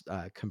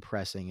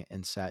compressing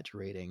and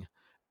saturating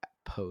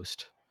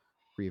post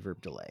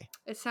reverb delay.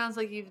 It sounds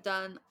like you've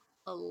done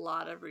a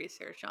lot of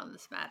research on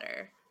this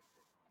matter.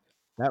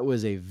 That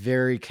was a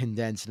very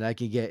condensed, and I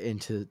could get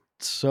into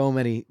so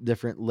many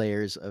different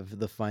layers of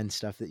the fun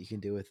stuff that you can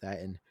do with that.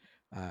 And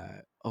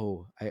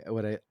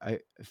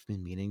I've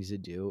been meaning to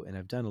do, and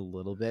I've done a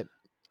little bit,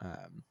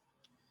 um,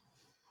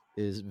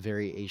 is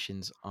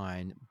variations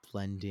on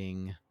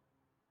blending,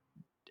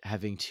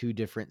 having two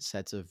different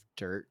sets of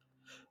dirt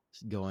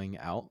going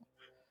out.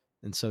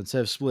 And so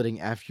instead of splitting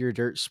after your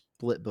dirt,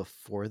 split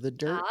before the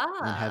dirt,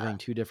 and then Ah, having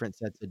two different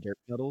sets of dirt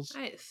pedals.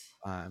 nice.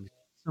 Um,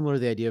 Similar to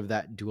the idea of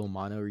that dual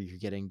mono, where you're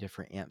getting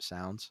different amp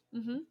sounds.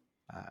 Mm-hmm.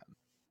 Um,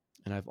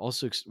 and I've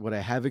also what I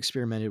have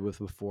experimented with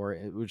before.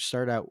 It would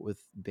start out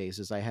with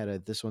basses. I had a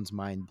This One's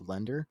Mine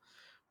blender,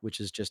 which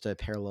is just a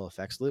parallel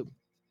effects loop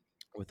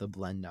with a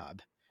blend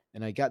knob,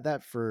 and I got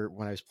that for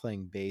when I was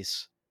playing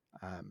bass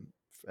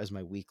as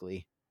my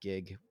weekly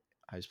gig.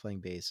 I was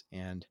playing bass,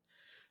 and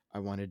I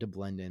wanted to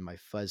blend in my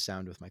fuzz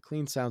sound with my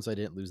clean sound, so I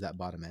didn't lose that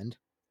bottom end.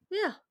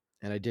 Yeah.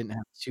 And I didn't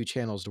have two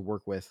channels to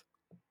work with,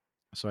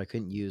 so I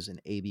couldn't use an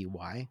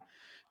ABY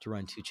to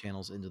run two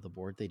channels into the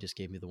board. They just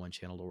gave me the one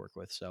channel to work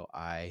with. So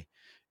I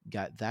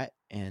got that,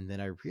 and then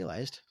I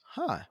realized,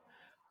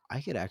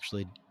 I could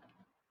actually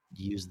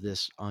use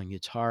this on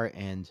guitar.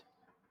 And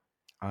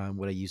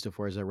what I used it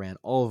for is I ran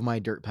all of my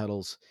dirt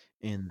pedals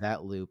in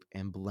that loop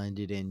and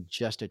blended in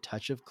just a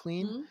touch of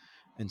clean,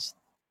 Mm-hmm.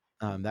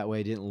 and that way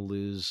I didn't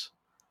lose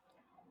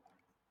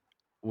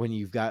when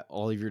you've got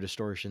all of your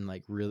distortion,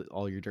 like really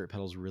all your dirt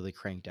pedals really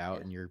cranked out,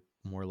 Yeah. and you're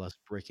more or less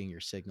breaking your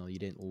signal. You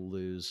didn't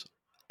lose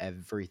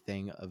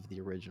everything of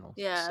the original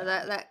Yeah,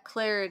 that sound. that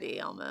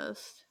clarity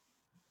almost.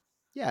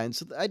 Yeah, and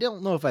so I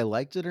don't know if I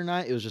liked it or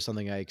not. It was just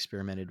something I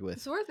experimented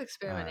It's with, worth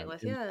experimenting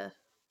with, and yeah. it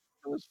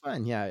was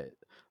fun. Yeah,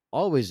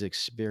 always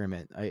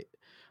experiment.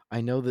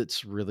 I know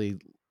that's really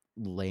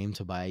lame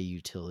to buy a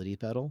utility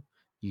pedal.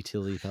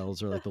 Utility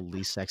pedals are like the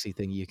least sexy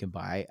thing you can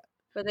buy.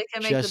 But they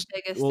can make the Just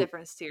biggest well,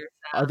 difference to your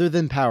other sound.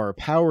 than power,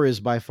 power is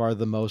by far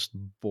the most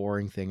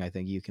boring thing I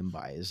think you can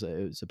buy is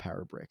a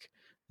power brick.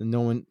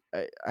 No one,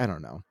 I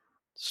don't know.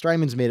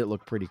 Strymon's made it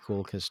look pretty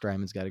cool because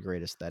Strymon's got a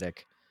great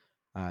aesthetic.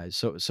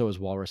 So has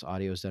Walrus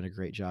Audio has done a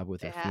great job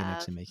with They their Phoenix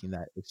have. and making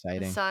that And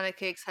exciting. Sonic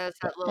Cakes has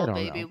But that I little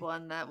don't baby know.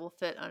 one that will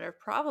fit under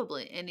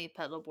probably any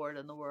pedal board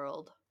in the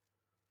world.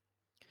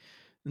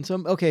 And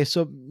so okay,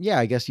 so yeah,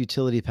 I guess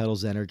utility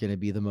pedals then are going to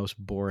be the most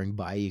boring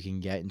buy you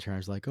can get in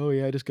terms of like, oh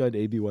yeah, I just got an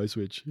ABY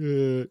switch.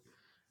 I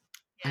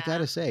Yeah.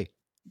 gotta say,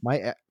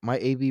 my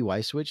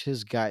ABY switch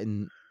has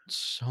gotten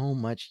so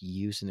much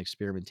use and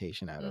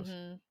experimentation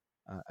Mhm.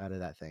 out of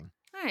that thing.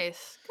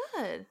 Nice.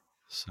 Good.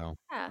 So,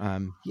 Yeah.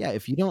 yeah,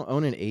 if you don't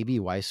own an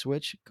ABY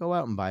switch, go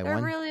out and buy They're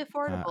one. really I've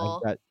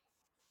affordable. got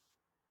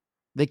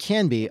they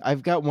can Yeah. be.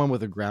 I've got one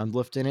with a ground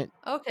lift in it.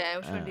 Okay,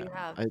 which one do you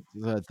have?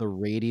 The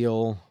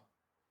radial.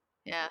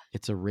 Yeah.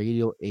 It's a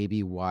radial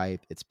ABY.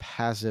 It's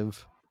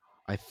passive.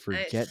 I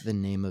forget Nice. the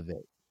name of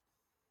it.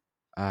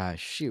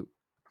 Shoot,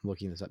 I'm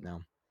looking this up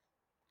now.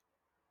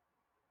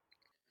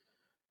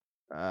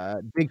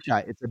 Big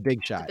Shot. It's a Big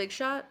It's a Shot. big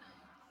shot?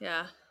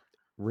 Yeah.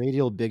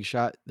 Radial Big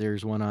Shot.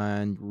 There's one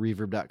on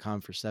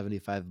Reverb.com for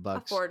 $75,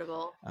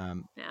 Affordable.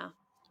 um, Yeah.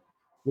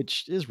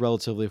 which is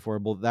relatively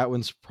affordable. That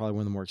one's probably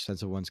one of the more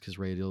expensive ones because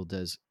Radial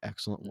does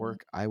excellent Mhm.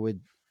 work. I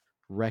would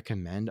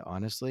recommend,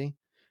 honestly,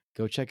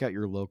 go check out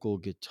your local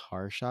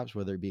guitar shops,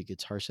 whether it be a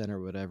Guitar Center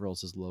or whatever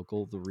else is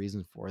local. The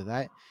reason for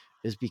that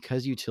is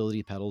because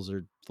utility pedals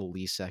are the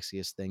least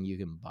sexiest thing you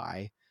can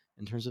buy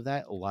in terms of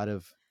that. A lot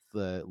of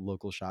the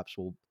local shops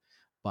will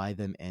buy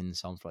them and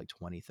sell them for like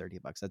 20,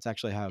 $30. That's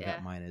actually how I got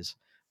Yeah. mine is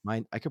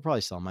mine. I could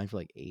probably sell mine for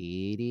like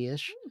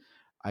 80-ish. Mm,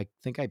 I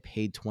think I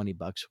paid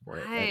 $20 for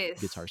it at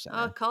Guitar nice. Oh,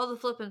 Center. call the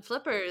flippin'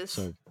 flippers.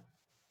 So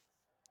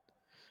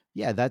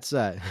yeah, that's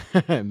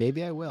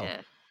maybe I will.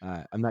 Yeah.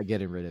 I'm not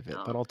getting rid of it,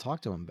 but Oh, I'll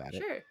talk to them about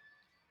it. sure.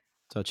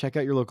 So check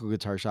out your local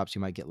guitar shops.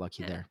 You might get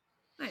lucky Yeah. there.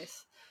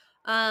 Nice.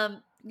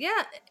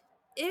 Yeah,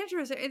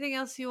 Andrew, is there anything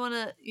else you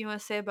wanna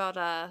say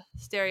about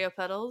stereo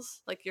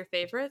pedals? Like your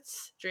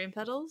favorites? Dream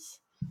pedals?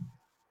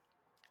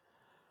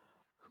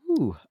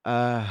 Ooh,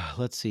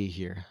 let's see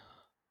here.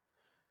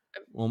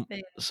 Um, Well,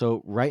 Any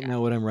so right yeah.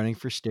 now what I'm running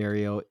for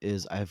stereo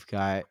is I've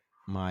got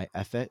my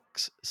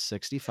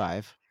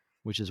FX65,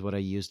 which is what I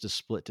use to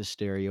split to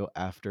stereo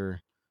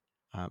after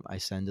I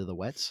send to the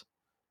wets.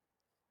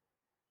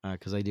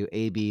 Because I do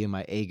A B and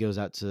my A goes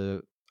out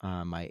to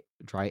my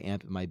dry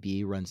amp and my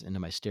B runs into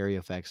my stereo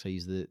effects. So I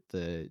use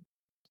the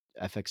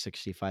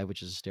FX65,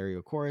 which is a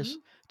stereo chorus,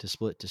 Mhm. to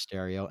split to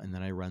stereo, and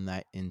then I run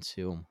that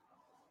into.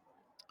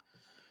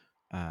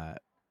 Uh,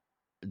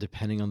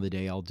 Depending on the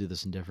day, I'll do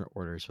this in different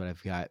orders. But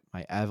I've got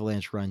my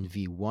Avalanche Run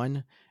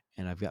V1,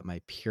 and I've got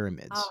my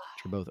Pyramids, Ah,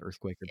 which are both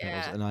Earthquaker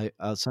pedals. yeah. And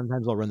I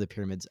sometimes I'll run the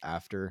Pyramids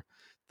after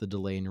the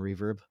delay and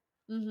reverb,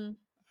 Mhm.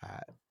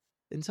 uh,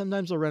 and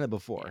sometimes I'll run it Yeah.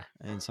 before.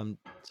 And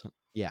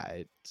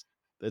yeah,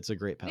 it's a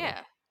great pedal.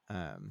 Yeah.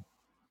 Um,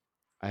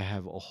 I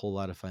have a whole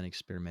lot of fun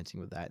experimenting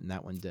with that, and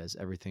that one does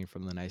everything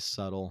from the nice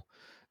subtle,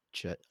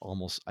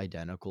 almost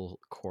identical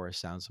chorus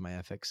sounds to my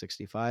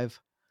FX65.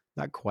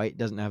 Not quite,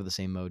 doesn't have the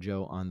same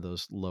mojo on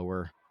those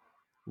lower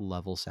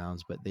level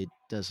sounds, but they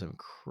does some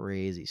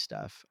crazy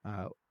stuff.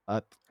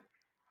 Up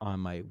on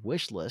my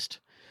wish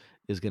list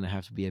is going to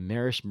have to be a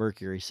Maris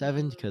Mercury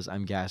 7 Mm, because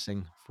I'm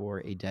gassing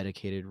for a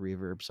dedicated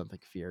reverb, something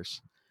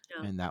fierce,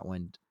 yeah. and that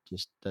one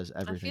just does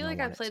I everything feel I like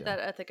I want it played to. that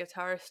at the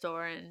guitar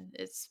store and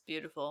it's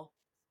beautiful.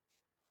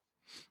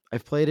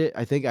 I've played it.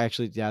 I think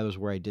actually, yeah, that was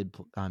where I did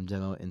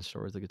demo in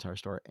store with the guitar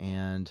store.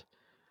 And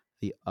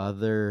the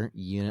other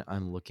unit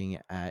I'm looking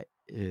at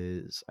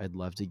is I'd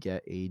love to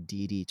get a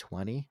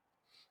DD20,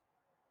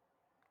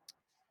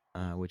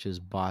 which is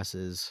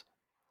Boss's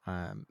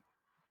um,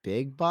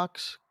 big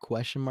box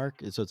question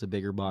mark. So it's a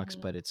bigger box,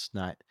 Mhm. but it's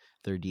not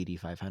their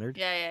DD500.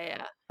 Yeah, yeah,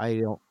 yeah. I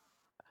don't.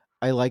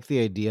 I like the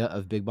idea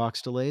of big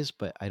box delays,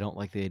 but I don't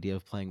like the idea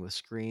of playing with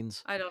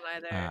screens. I don't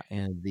either.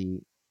 And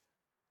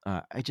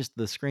I just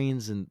the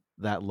screens and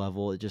that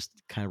level, it just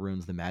kind of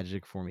ruins the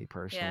magic for me Yeah.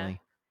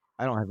 personally.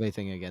 I don't have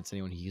anything against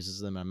anyone who uses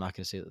them. I'm not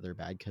going to say that they're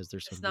bad because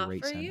there's It's some not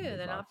great for sounding you, big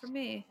they're not for box.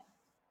 me.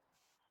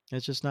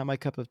 It's just not my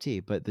cup of tea.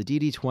 But the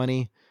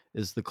DD20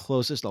 is the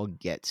closest I'll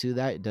get to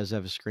that. It does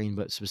have a screen,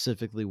 but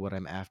specifically what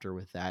I'm after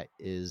with that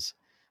is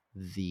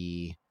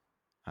the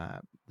uh,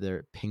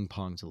 their ping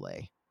pong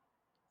delay,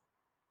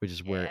 which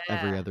is where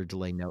every Yeah. other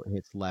delay note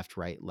hits left,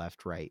 right, Yeah,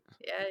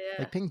 yeah.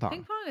 like ping Ping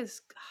pong. pong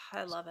is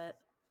I love it.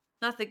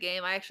 Not the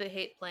game. I actually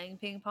hate playing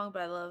ping pong,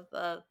 but I love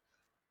that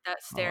Oh,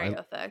 stereo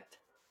effect.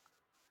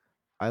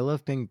 I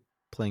love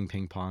playing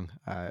ping pong.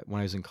 When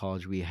I was in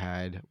college, we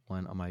had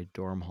one on my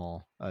dorm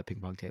hall, a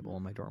ping pong table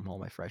in Mhm. my dorm hall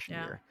my freshman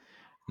Yeah. year,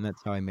 and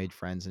that's how I made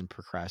friends and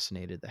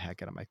procrastinated the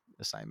heck out of my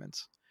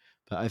assignments.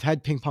 But I've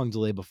had ping pong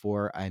delay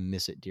before. I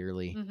miss it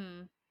dearly.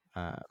 Mhm.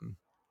 Um,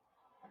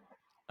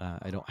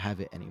 I don't have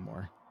it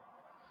anymore,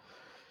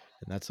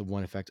 and that's the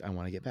one effect I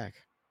want to get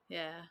back.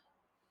 Yeah.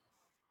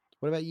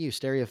 What about you?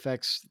 Stereo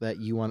effects that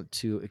you want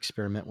to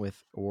experiment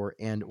with, or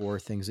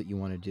things that you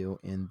want to do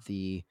in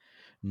the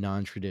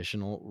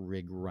non-traditional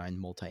rig run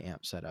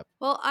multi-amp setup?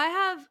 Well, I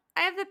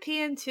have the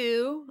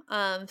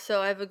PN2,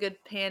 so I have a good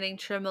panning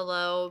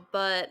tremolo,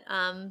 but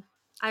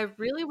I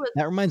really would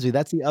That reminds me,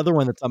 that's the other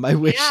one that's on my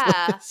wish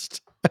yeah.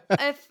 list.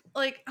 If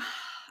like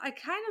I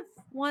kind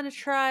of want to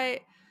try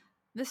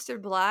Mr.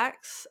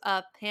 Black's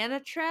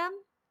Panatrim.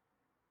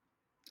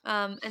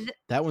 And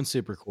That one's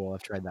super cool.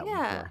 I've tried that one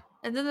yeah, before.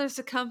 and then there's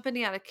a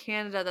company out of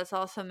Canada that's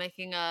also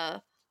making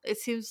a it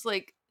seems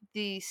like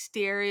the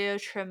stereo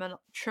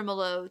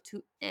tremolo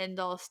to end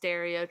all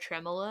stereo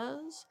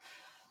tremolos.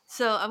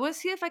 So I'm gonna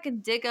see if I can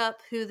dig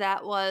up who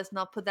that was, and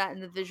I'll put that in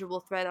the visual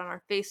thread on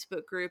our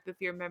Facebook group if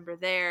you're a member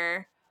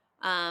there.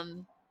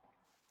 Um,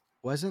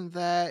 Wasn't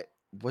that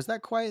was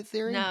that Quiet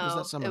Theory? Was that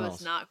no, it someone was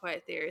else? not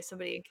Quiet Theory.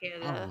 Somebody in Oh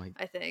Canada, my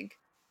I think.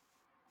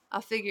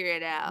 I'll figure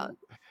it out.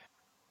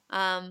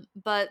 ooh,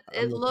 But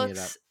I'm it looking it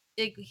up. looks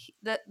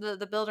that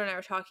the builder and I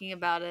were talking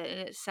about it, and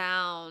it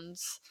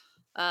sounds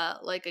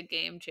like a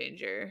game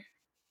changer,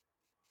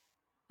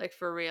 like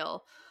for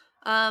real.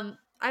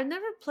 I've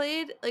never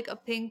played like a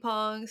ping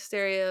pong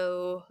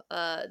stereo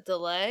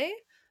delay.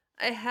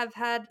 I have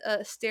had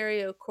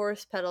stereo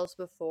chorus pedals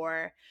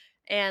before,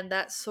 and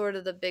that's sort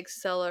of the big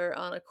seller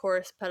on a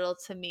chorus pedal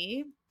to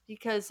me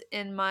because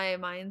in my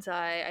mind's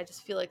eye, I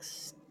just feel like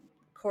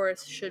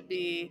chorus should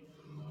be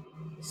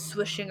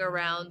swishing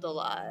around a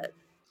lot.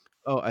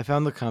 Oh, I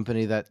found the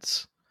company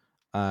that's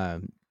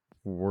um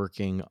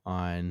working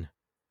on.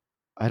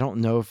 I don't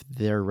know if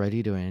they're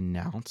ready to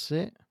announce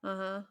it. Uh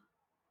huh.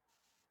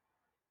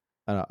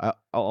 I don't know.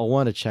 I'll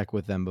want to check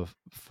with them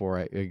before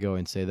I go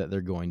and say that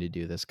they're going to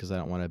do this because I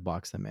don't want to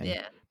box them in.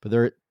 Yeah. But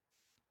they're.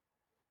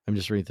 I'm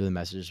just reading through the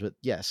messages, but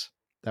yes,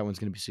 that one's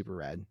going to be super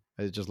rad.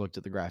 I just looked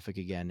at the graphic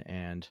again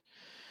and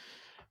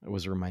I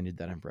was reminded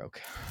that I'm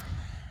broke.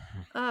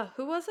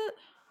 Who was it?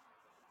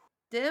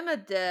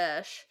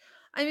 Dimadesh.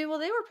 I mean, well,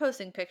 they were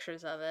posting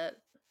pictures of it.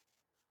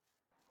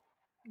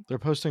 They're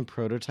posting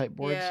prototype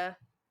boards, Yeah.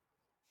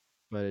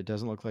 but it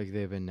doesn't look like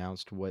they've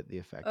announced what the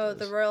effect Oh,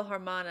 the is. Royal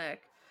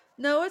Harmonic.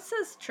 No, it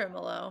says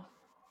tremolo.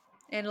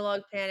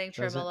 Analog panning Does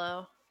it?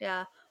 tremolo.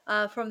 Yeah.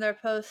 From their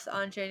post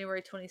on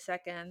January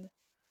 22nd.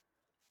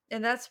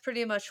 And that's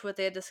pretty much what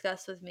they had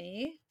discussed with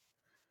me.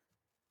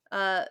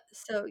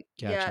 So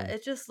yeah, Gotcha.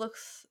 it just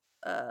looks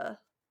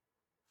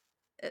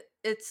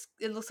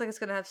it looks like it's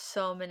gonna have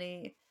so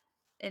many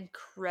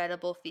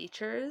incredible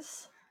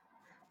features.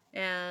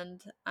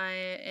 And I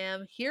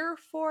am here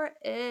for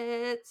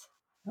it.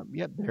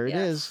 Yep, there it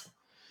is. Yes.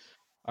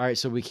 All right,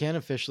 so we can't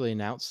officially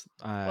announce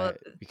Well,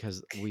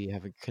 because we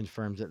haven't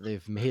confirmed that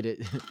they've made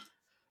it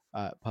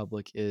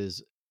public.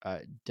 Is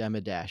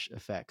Demidash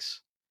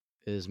Effects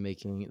is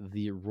making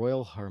the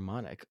Royal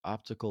Harmonic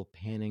optical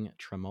panning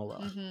tremolo,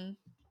 mhm.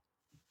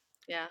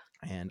 Yeah.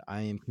 and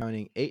I am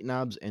counting 8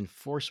 knobs and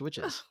 4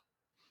 switches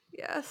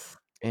Yes.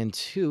 and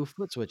 2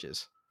 foot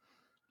switches.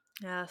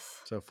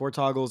 Yes. So 4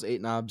 toggles,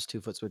 8 knobs, 2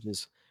 foot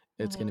switches.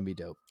 It's gonna Mhm. be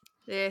dope.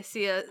 Yeah, I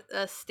see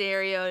a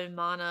stereo and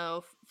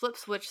mono flip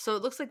switch, so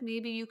it looks like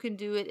maybe you can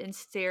do it in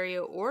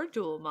stereo or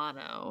dual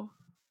mono.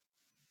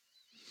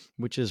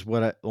 Which is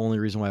only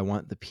reason why I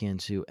want the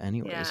PN2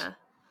 anyways. Yeah.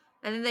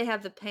 And then they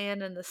have the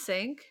pan and the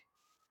sync,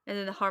 and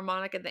then the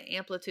harmonic and the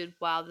amplitude.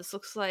 Wow, this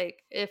looks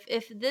like if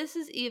this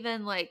is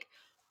even like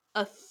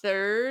a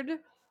third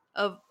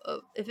of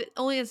if it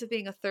only ends up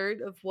being a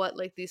third of what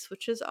like these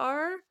switches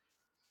are,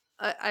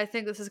 I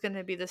think this is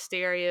gonna be the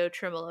stereo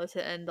tremolo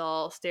to end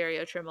all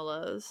stereo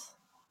tremolos.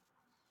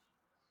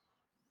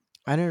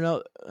 I don't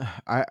know.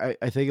 I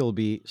think it'll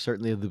be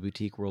certainly in the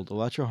boutique world.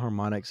 Electro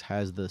Harmonics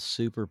has the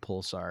Super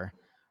Pulsar,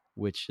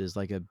 which is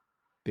like a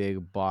big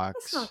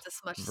That's not box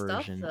this much stuff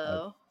version of.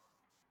 though.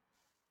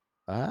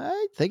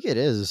 I think it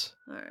is.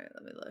 Alright,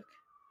 let me look.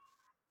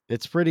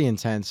 It's pretty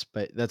intense,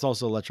 but that's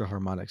also Electro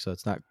Harmonics, so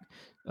it's not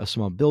a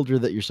small builder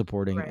that you're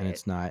supporting, and Right.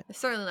 it's not. It's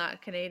certainly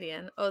not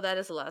Canadian. Oh, that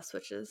is a lot of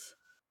switches.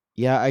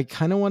 Yeah, I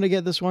kind of want to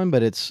get this one,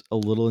 but it's a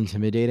little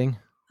intimidating.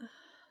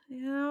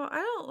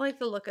 I don't like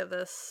the look of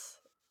this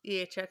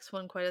EHX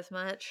one quite as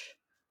much,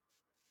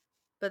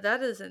 but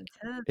that is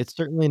intense. It's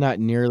certainly not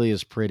nearly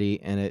as pretty,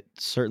 and it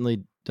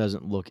certainly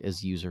doesn't look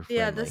as user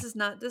Yeah, friendly.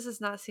 this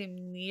does not seem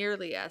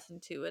nearly as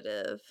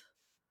intuitive,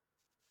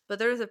 but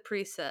there is a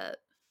preset.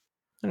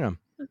 I don't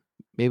know.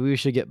 Maybe we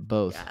should get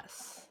both.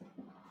 Yes.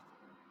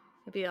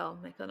 Maybe I'll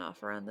make an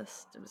offer on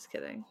this. I'm just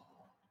kidding.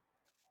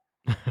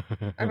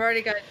 I've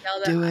already gotten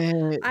yelled at. Do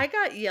it. I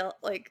got yelled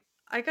like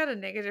I got a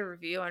negative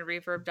review on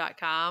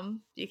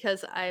reverb.com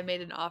because I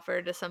made an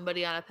offer to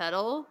somebody on a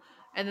pedal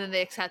and then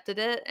they accepted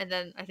it and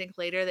then I think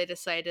later they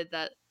decided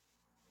that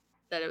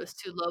it was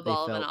too low They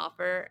ball of an felt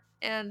offer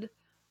and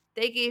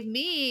they gave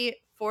me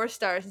 4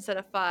 stars instead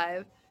of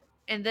 5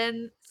 and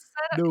then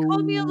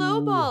called me a low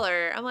no.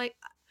 baller. I'm like,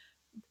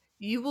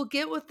 "You will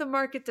get what the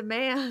market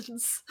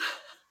demands."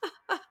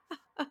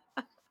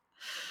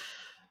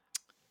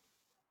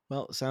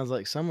 Well, it sounds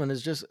like someone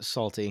is just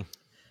salty.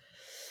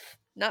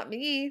 Not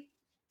me.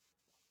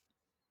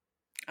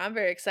 I'm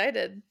very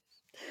excited.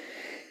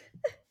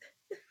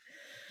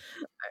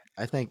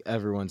 I think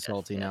everyone's Yes,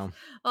 salty yes. now.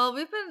 Well,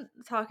 we've been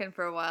talking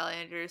for a while,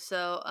 Andrew.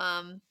 So,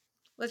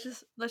 let's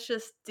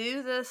just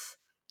do this.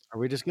 Are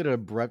we just gonna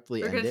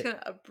abruptly We're end just it?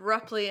 gonna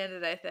abruptly end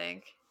it. I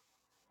think.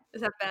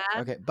 Is that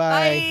bad? Okay,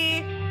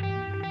 bye.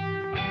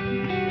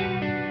 Bye.